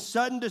 then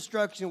sudden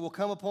destruction will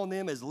come upon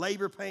them as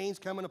labor pains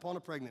coming upon a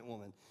pregnant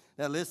woman.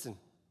 Now, listen.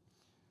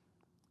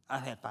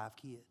 I've had 5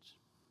 kids.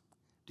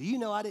 Do you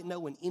know I didn't know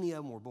when any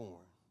of them were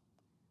born?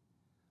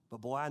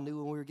 But boy, I knew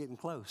when we were getting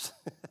close.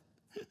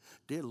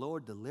 Dear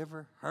Lord,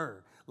 deliver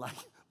her. Like,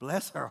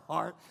 bless her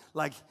heart.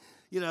 Like,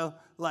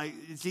 like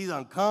she's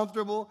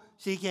uncomfortable.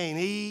 She can't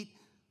eat,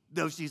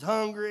 though she's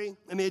hungry.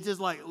 I mean, it's just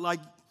like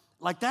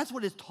that's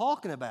what it's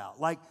talking about.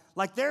 Like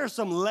there are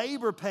some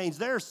labor pains.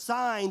 There are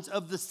signs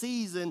of the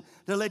season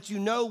to let you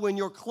know when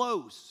you're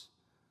close.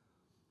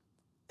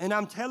 And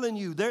I'm telling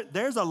you,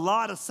 there's a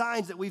lot of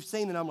signs that we've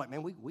seen, and I'm like,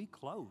 man, we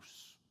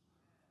close.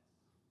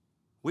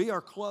 We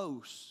are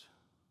close.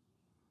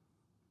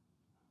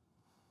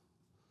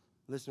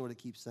 Listen to what it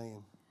keeps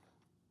saying.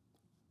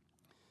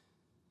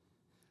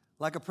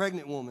 Like a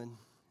pregnant woman,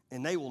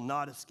 and they will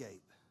not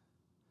escape.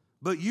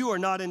 But you are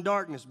not in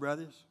darkness,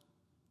 brothers.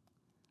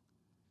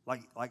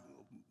 Like,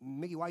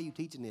 Mickey, why are you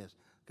teaching this?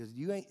 Because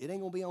it ain't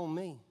going to be on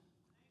me.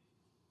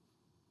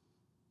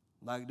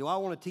 Like, do I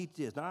want to teach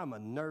this? No, I'm a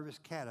nervous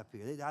cat up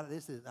here.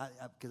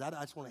 Because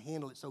I just want to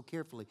handle it so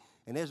carefully.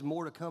 And there's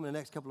more to come in the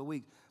next couple of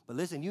weeks. But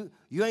listen, you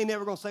ain't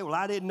never going to say, well,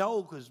 I didn't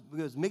know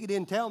because Mickey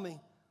didn't tell me.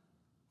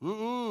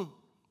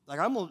 Like,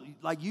 I'm going to,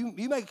 like, you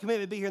make a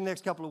commitment to be here in the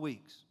next couple of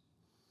weeks.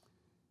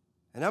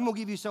 And I'm going to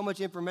give you so much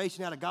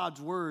information out of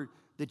God's word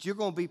that you're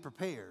going to be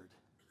prepared.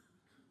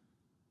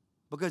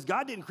 Because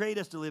God didn't create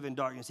us to live in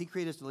darkness. He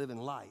created us to live in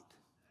light.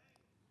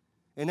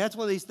 And that's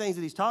one of these things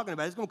that he's talking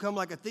about. It's going to come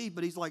like a thief,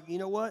 but he's like, you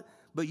know what?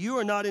 But you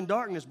are not in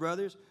darkness,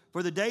 brothers,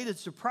 for the day to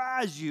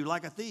surprise you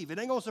like a thief. It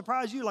ain't going to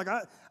surprise you. Like,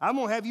 I'm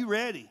going to have you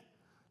ready.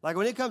 Like,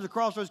 when it comes to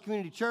Crossroads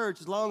Community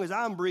Church, as long as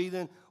I'm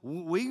breathing,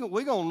 we're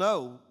going to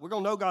know. We're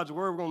going to know God's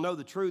word. We're going to know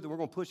the truth, and we're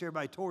going to push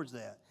everybody towards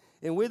that.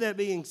 And with that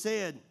being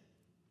said,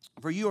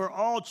 for you are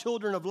all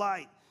children of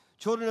light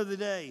Children of the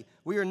day,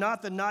 we are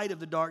not the night of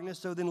the darkness,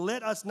 so then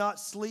let us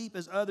not sleep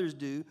as others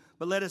do,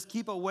 but let us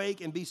keep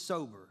awake and be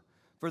sober.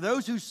 For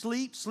those who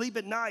sleep, sleep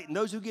at night, and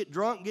those who get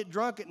drunk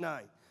at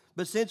night.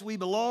 But since we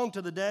belong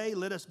to the day,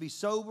 let us be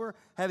sober,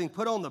 having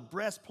put on the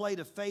breastplate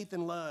of faith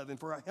and love, and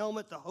for a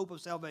helmet, the hope of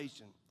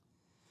salvation.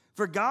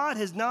 For God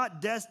has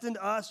not destined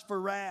us for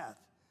wrath,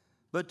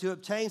 but to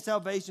obtain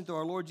salvation through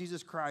our Lord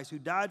Jesus Christ, who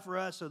died for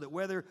us so that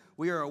whether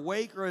we are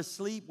awake or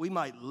asleep, we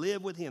might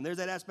live with him. There's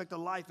that aspect of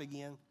life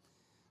again.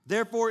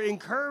 Therefore,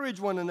 encourage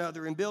one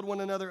another and build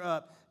one another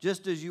up,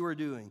 just as you are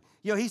doing.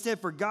 You know, he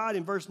said, for God,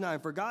 in verse 9,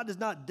 for God has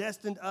not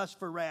destined us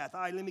for wrath. All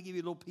right, let me give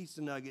you a little piece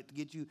of nugget to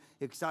get you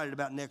excited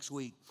about next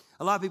week.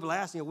 A lot of people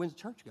ask, when's the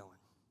church going?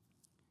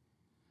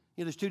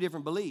 You know, there's two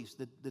different beliefs,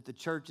 that the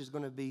church is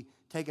going to be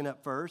taken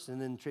up first, and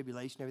then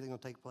tribulation, everything will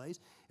take place.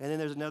 And then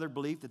there's another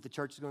belief that the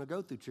church is going to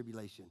go through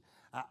tribulation.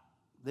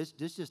 This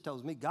just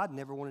tells me God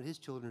never wanted his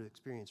children to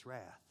experience wrath.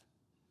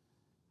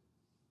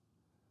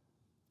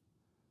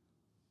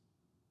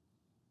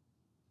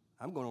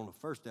 I'm going on the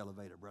first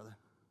elevator, brother.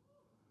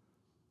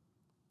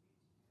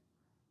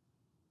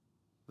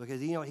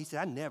 Because, he said,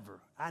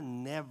 I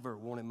never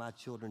wanted my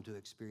children to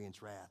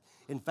experience wrath.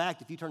 In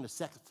fact, if you turn to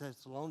 2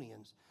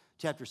 Thessalonians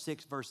chapter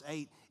 6, verse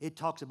 8, it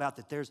talks about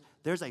that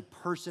there's a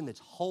person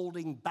that's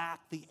holding back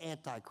the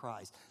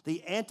Antichrist.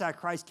 The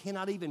Antichrist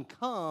cannot even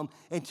come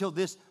until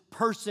this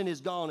person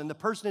is gone. And the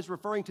person it's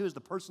referring to is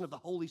the person of the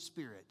Holy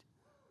Spirit.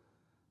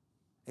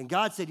 And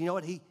God said, you know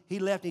what? He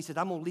left and he said,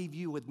 I'm going to leave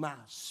you with my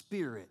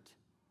spirit.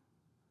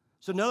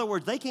 So in other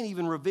words, they can't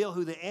even reveal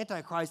who the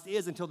Antichrist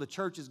is until the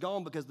church is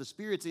gone, because the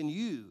Spirit's in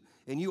you,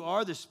 and you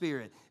are the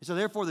Spirit. And so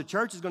therefore, the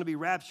church is going to be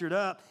raptured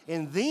up,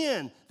 and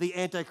then the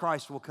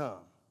Antichrist will come.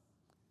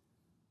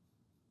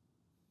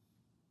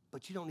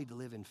 But you don't need to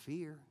live in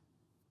fear.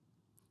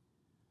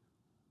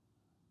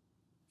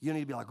 You don't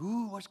need to be like,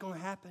 ooh, what's going to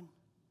happen?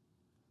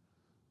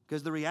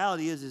 Because the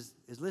reality is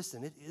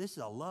listen, this is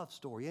a love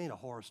story. It ain't a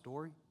horror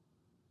story.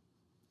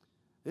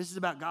 This is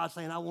about God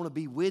saying, I want to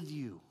be with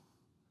you.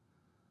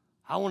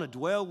 I want to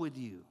dwell with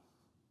you.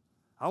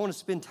 I want to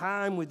spend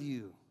time with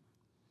you.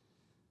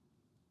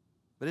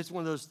 But it's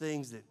one of those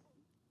things that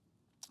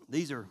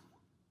these are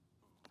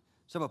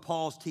some of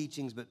Paul's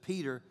teachings, but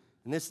Peter,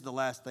 and this is the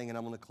last thing, and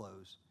I'm going to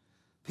close.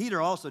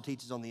 Peter also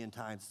teaches on the end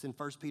times. It's in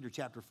 1 Peter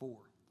chapter 4.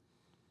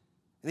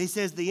 And he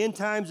says the end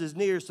times is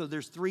near, so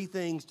there's three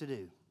things to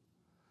do.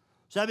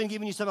 So I've been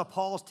giving you some of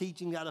Paul's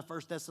teachings out of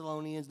 1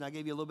 Thessalonians, and I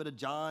gave you a little bit of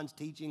John's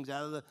teachings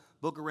out of the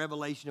book of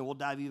Revelation, and we'll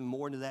dive even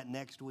more into that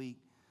next week.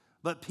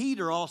 But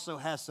Peter also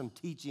has some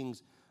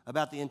teachings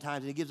about the end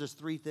times, and he gives us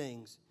three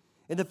things.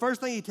 And the first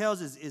thing he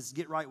tells us is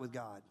get right with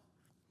God.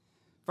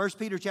 1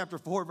 Peter chapter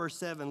 4, verse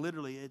 7,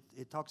 literally,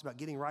 it talks about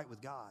getting right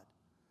with God.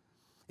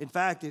 In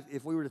fact,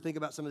 if we were to think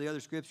about some of the other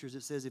scriptures,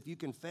 it says, if you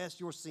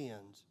confess your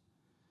sins,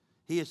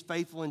 he is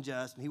faithful and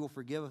just, and he will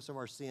forgive us of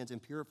our sins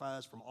and purify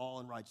us from all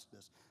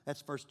unrighteousness.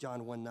 That's 1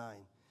 John 1:9.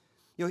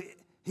 You know,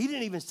 he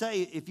didn't even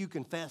say if you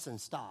confess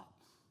and stop.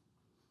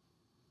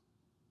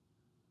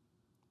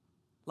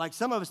 Like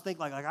some of us think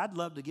like I'd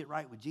love to get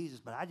right with Jesus,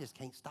 but I just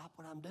can't stop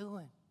what I'm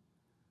doing.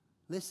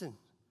 Listen,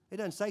 it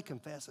doesn't say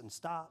confess and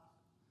stop.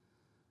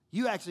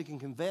 You actually can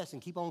confess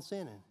and keep on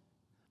sinning.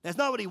 That's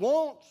not what he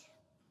wants.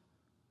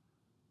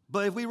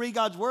 But if we read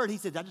God's word, he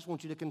says, I just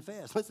want you to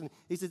confess. Listen,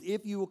 he says,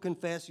 if you will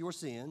confess your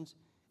sins,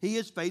 he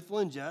is faithful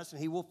and just,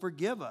 and he will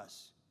forgive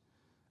us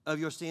of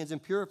your sins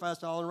and purify us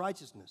to all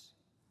unrighteousness.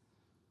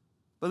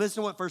 But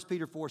listen to what 1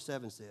 Peter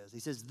 4:7 says.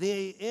 He says,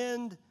 the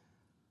end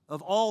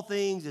of all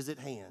things is at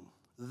hand.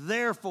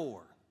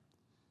 Therefore,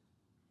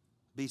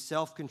 be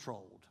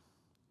self-controlled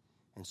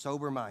and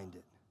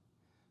sober-minded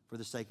for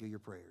the sake of your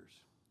prayers.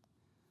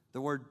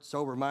 The word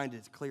sober-minded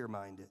is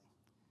clear-minded.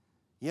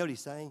 You know what he's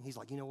saying? He's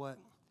like, you know what?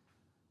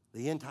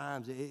 The end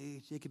times,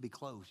 it could be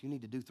close. You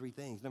need to do three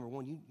things. Number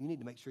one, you need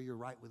to make sure you're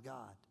right with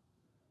God.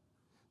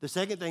 The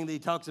second thing that he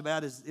talks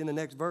about is in the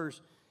next verse,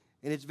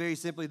 and it's very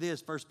simply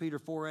this, 1 Peter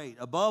 4:8.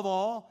 Above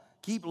all,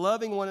 keep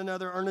loving one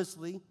another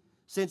earnestly,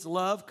 since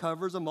love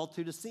covers a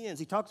multitude of sins.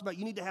 He talks about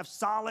you need to have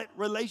solid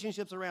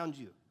relationships around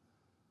you.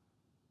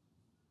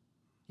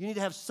 You need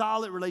to have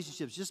solid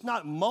relationships, just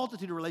not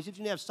multitude of relationships.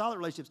 You need to have solid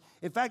relationships.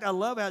 In fact, I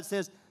love how it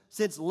says,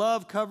 since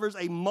love covers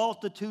a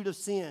multitude of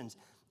sins.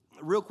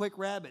 Real quick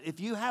rabbit. If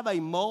you have a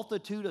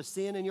multitude of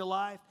sin in your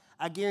life,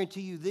 I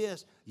guarantee you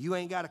this, you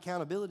ain't got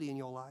accountability in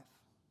your life.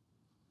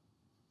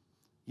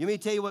 You mean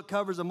to tell you what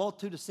covers a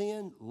multitude of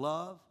sin?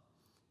 Love.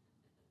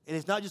 And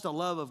it's not just a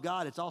love of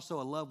God, it's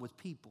also a love with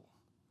people.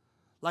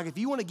 Like if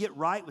you want to get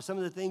right with some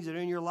of the things that are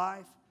in your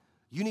life,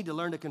 you need to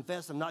learn to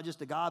confess them not just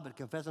to God, but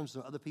confess them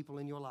to other people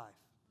in your life.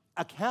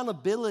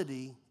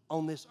 Accountability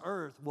on this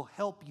earth will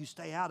help you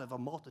stay out of a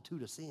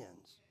multitude of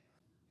sins.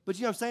 But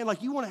you know what I'm saying?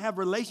 Like you want to have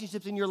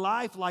relationships in your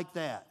life like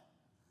that.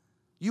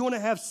 You want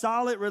to have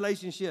solid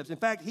relationships. In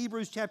fact,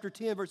 Hebrews chapter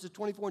 10, verses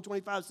 24 and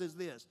 25 says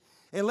this,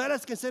 and let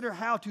us consider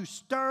how to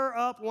stir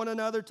up one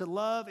another to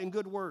love and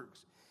good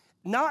works,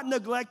 not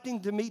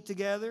neglecting to meet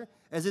together,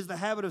 as is the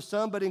habit of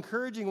some, but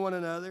encouraging one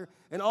another,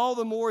 and all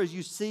the more as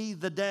you see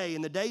the day,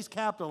 and the day's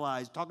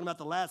capitalized, talking about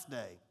the last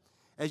day,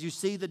 as you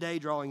see the day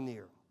drawing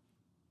near.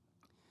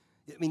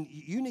 I mean,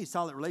 you need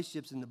solid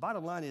relationships, and the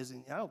bottom line is,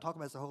 and I don't talk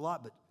about this a whole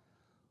lot,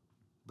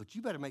 but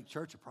you better make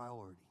church a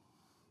priority.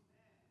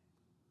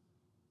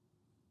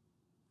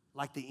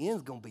 Like the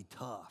end's going to be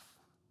tough.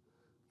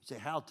 You say,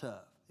 how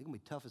tough? It's going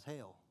to be tough as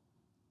hell.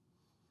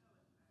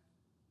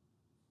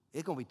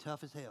 It's going to be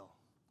tough as hell.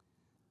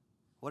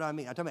 What do I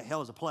mean? I'm talking about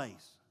hell as a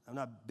place. I'm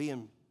not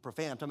being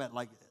profane. I'm talking about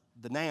like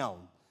the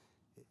noun.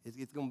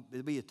 It's going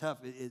to be a tough,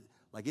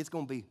 it's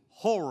going to be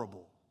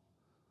horrible.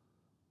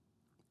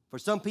 For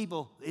some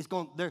people,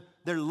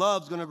 their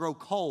love's going to grow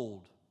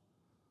cold.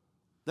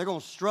 They're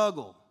going to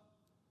struggle.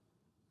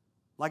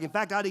 Like, in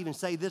fact, I'd even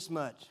say this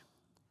much.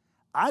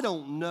 I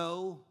don't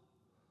know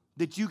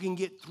that you can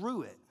get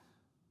through it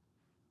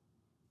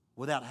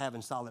without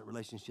having solid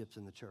relationships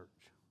in the church.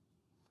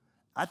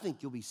 I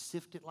think you'll be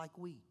sifted like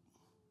wheat.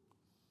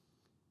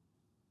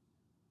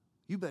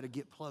 You better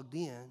get plugged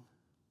in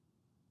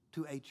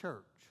to a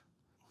church.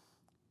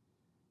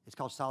 It's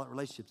called solid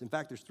relationships. In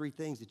fact, there's 3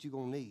 things that you're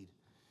going to need.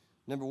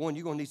 Number 1,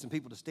 you're going to need some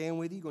people to stand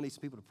with you. You're going to need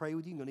some people to pray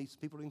with you. You're going to need some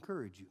people to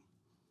encourage you.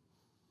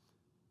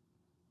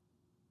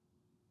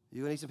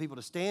 You're going to need some people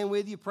to stand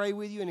with you, pray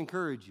with you, and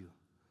encourage you.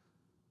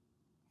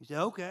 You say,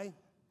 okay,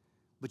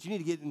 but you need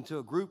to get into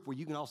a group where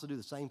you can also do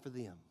the same for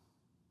them.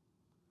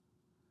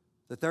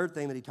 The third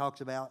thing that he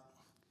talks about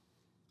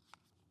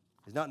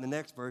is not in the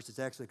next verse. It's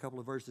actually a couple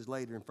of verses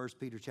later in 1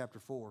 Peter chapter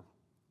 4,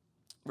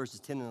 verses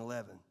 10 and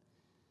 11.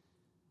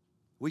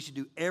 We should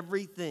do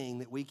everything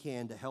that we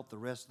can to help the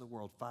rest of the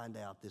world find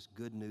out this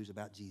good news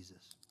about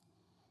Jesus.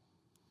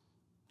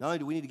 Not only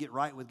do we need to get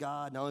right with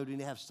God, not only do we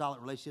need to have solid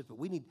relationships, but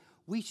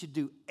we should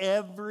do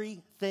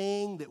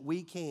everything that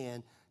we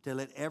can to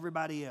let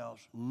everybody else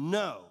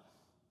know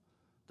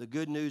the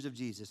good news of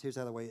Jesus. Here's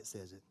how the way it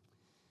says it.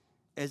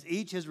 As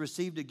each has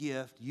received a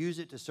gift, use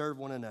it to serve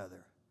one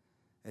another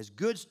as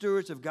good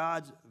stewards of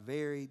God's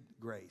varied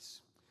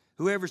grace.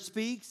 Whoever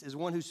speaks is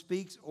one who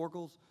speaks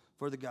oracles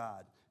for the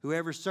God.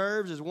 Whoever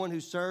serves is one who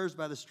serves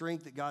by the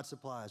strength that God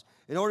supplies,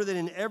 in order that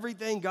in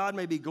everything God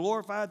may be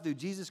glorified through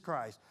Jesus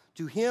Christ.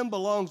 To him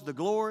belongs the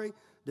glory,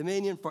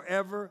 dominion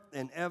forever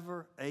and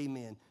ever.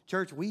 Amen.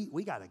 Church, we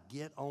got to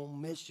get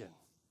on mission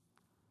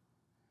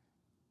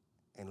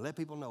and let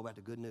people know about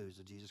the good news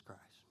of Jesus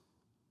Christ.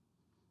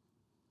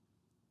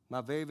 My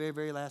very, very,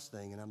 very last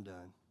thing, and I'm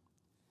done.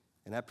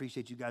 And I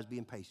appreciate you guys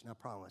being patient. I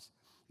promise.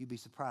 You'd be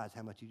surprised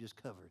how much you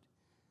just covered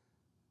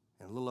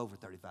in a little over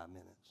 35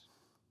 minutes.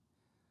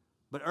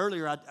 But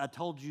earlier, I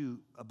told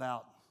you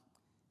about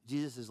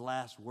Jesus'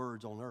 last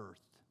words on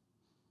earth.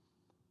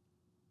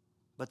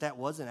 But that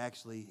wasn't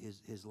actually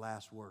his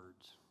last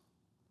words.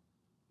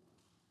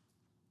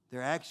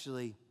 They're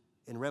actually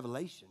in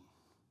Revelation.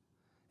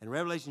 In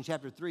Revelation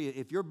chapter 3,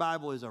 if your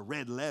Bible is a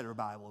red letter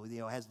Bible,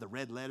 has the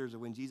red letters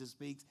of when Jesus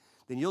speaks,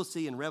 then you'll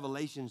see in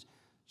Revelations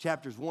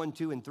chapters 1,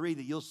 2, and 3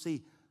 that you'll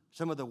see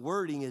some of the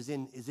wording is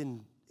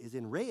in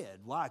red.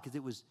 Why? Because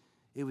it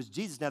was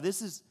Jesus. Now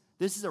this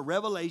is a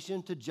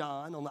revelation to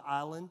John on the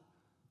island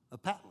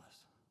of Patmos.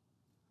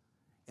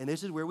 And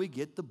this is where we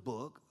get the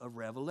book of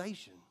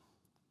Revelation.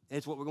 And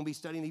it's what we're going to be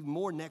studying even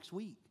more next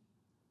week.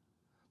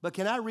 But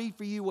can I read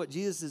for you what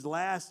Jesus'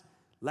 last,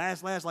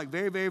 like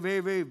very, very, very,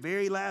 very,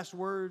 very last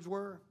words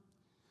were?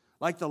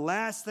 Like the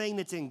last thing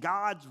that's in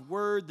God's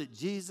word that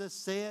Jesus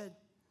said?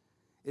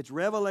 It's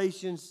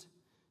Revelations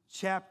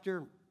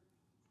chapter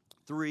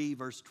 3,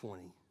 verse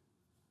 20.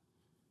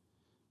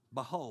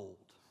 Behold,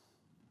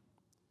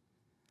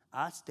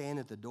 I stand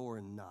at the door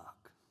and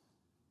knock.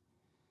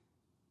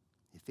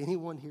 If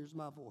anyone hears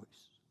my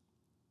voice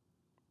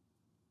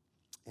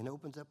and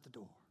opens up the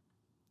door,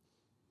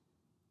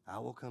 I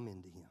will come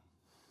into him.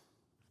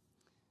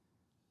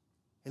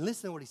 And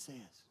listen to what he says.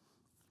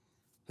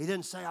 He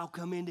doesn't say, I'll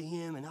come into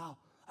him and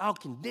I'll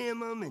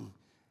condemn him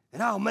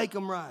and I'll make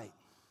them right.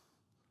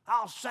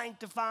 I'll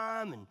sanctify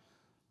them and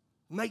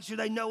make sure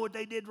they know what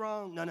they did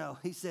wrong. No.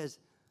 He says,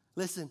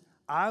 listen,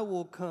 I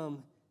will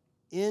come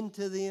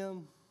into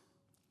them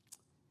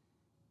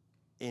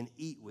and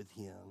eat with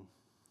him,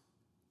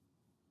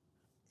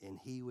 and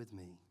he with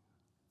me.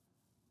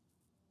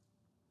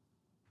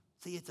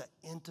 See, it's an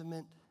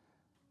intimate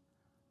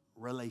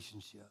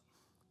relationship.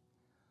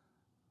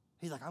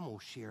 He's like, I'm going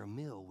to share a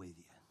meal with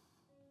you.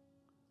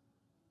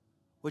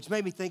 Which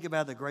made me think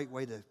about the great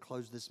way to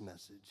close this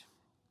message.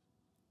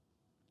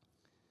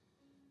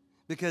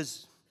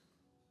 Because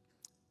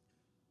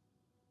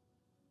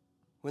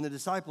when the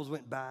disciples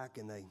went back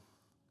and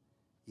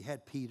you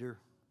had Peter,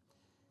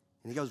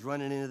 and he goes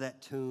running into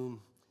that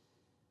tomb.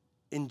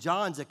 In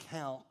John's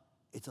account,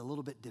 it's a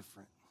little bit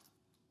different.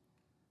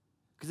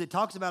 Because it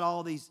talks about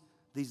all these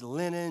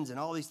linens and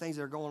all these things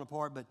that are going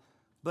apart.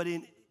 But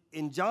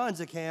in John's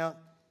account,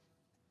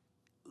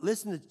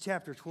 listen to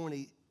chapter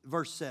 20,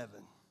 verse 7.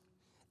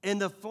 And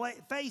the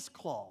face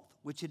cloth,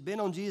 which had been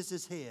on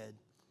Jesus' head,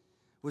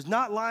 was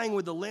not lying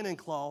with the linen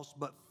cloths,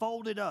 but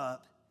folded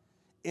up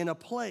in a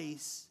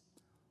place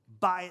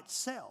by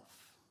itself.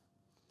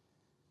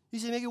 You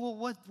say, Mickey,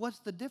 well, what's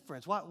the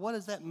difference? What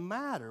does that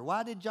matter?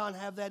 Why did John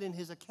have that in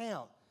his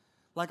account?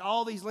 Like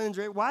all these linens,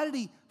 why did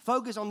he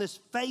focus on this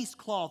face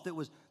cloth that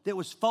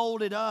was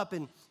folded up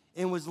and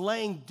was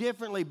laying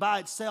differently by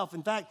itself?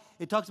 In fact,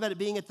 it talks about it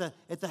being at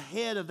the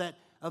head of that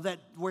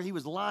where he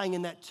was lying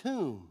in that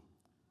tomb.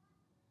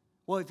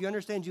 Well, if you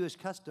understand Jewish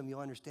custom, you'll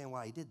understand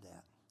why he did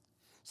that.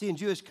 See, in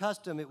Jewish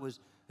custom,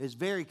 it's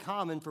very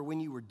common for when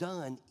you were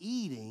done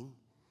eating,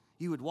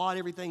 you would wad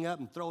everything up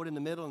and throw it in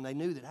the middle, and they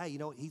knew that, hey, you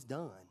know what, he's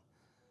done.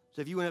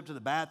 So if you went up to the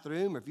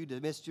bathroom or if you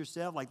dismissed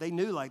yourself, like they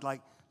knew like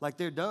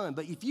they're done.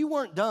 But if you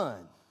weren't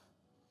done,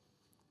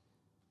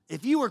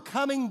 if you were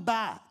coming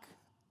back,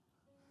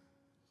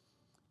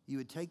 you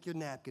would take your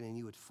napkin and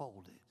you would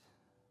fold it.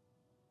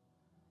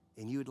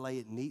 And you would lay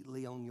it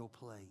neatly on your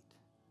plate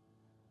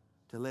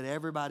to let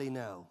everybody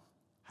know,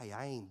 hey,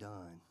 I ain't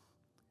done.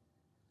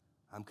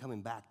 I'm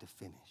coming back to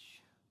finish.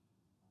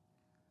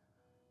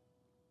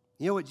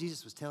 You know what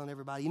Jesus was telling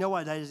everybody? You know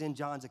why that is in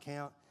John's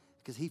account?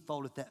 Because he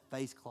folded that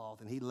face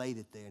cloth and he laid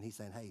it there and he's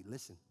saying, hey,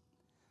 listen,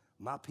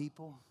 my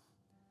people,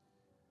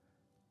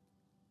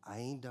 I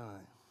ain't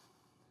done.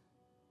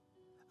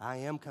 I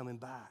am coming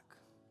back.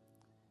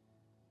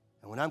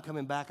 And when I'm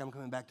coming back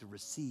to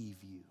receive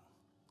you.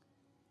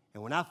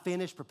 And when I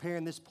finish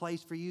preparing this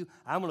place for you,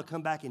 I'm going to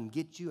come back and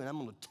get you, and I'm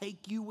going to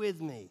take you with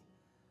me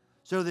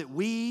so that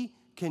we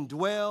can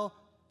dwell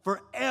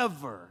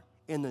forever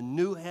in the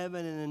new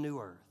heaven and the new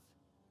earth.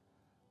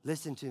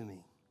 Listen to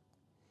me.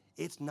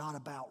 It's not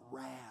about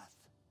wrath.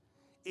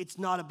 It's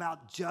not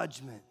about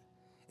judgment.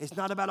 It's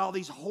not about all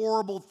these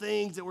horrible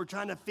things that we're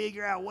trying to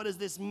figure out. What does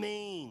this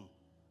mean?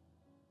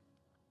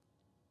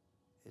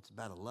 It's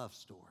about a love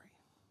story.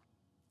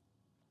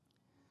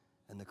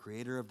 And the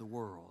creator of the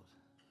world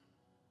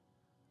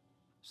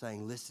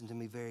saying, listen to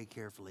me very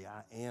carefully.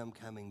 I am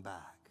coming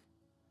back.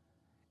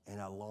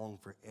 And I long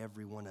for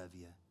every one of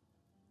you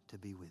to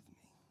be with me.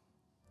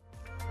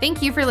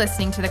 Thank you for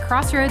listening to the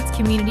Crossroads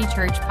Community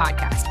Church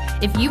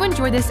podcast. If you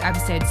enjoyed this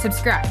episode,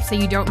 subscribe so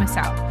you don't miss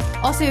out.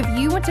 Also, if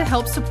you want to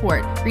help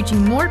support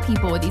reaching more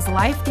people with these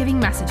life-giving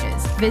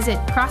messages, visit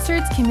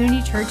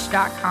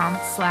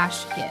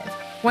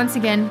crossroadscommunitychurch.com/give. Once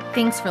again,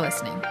 thanks for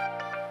listening.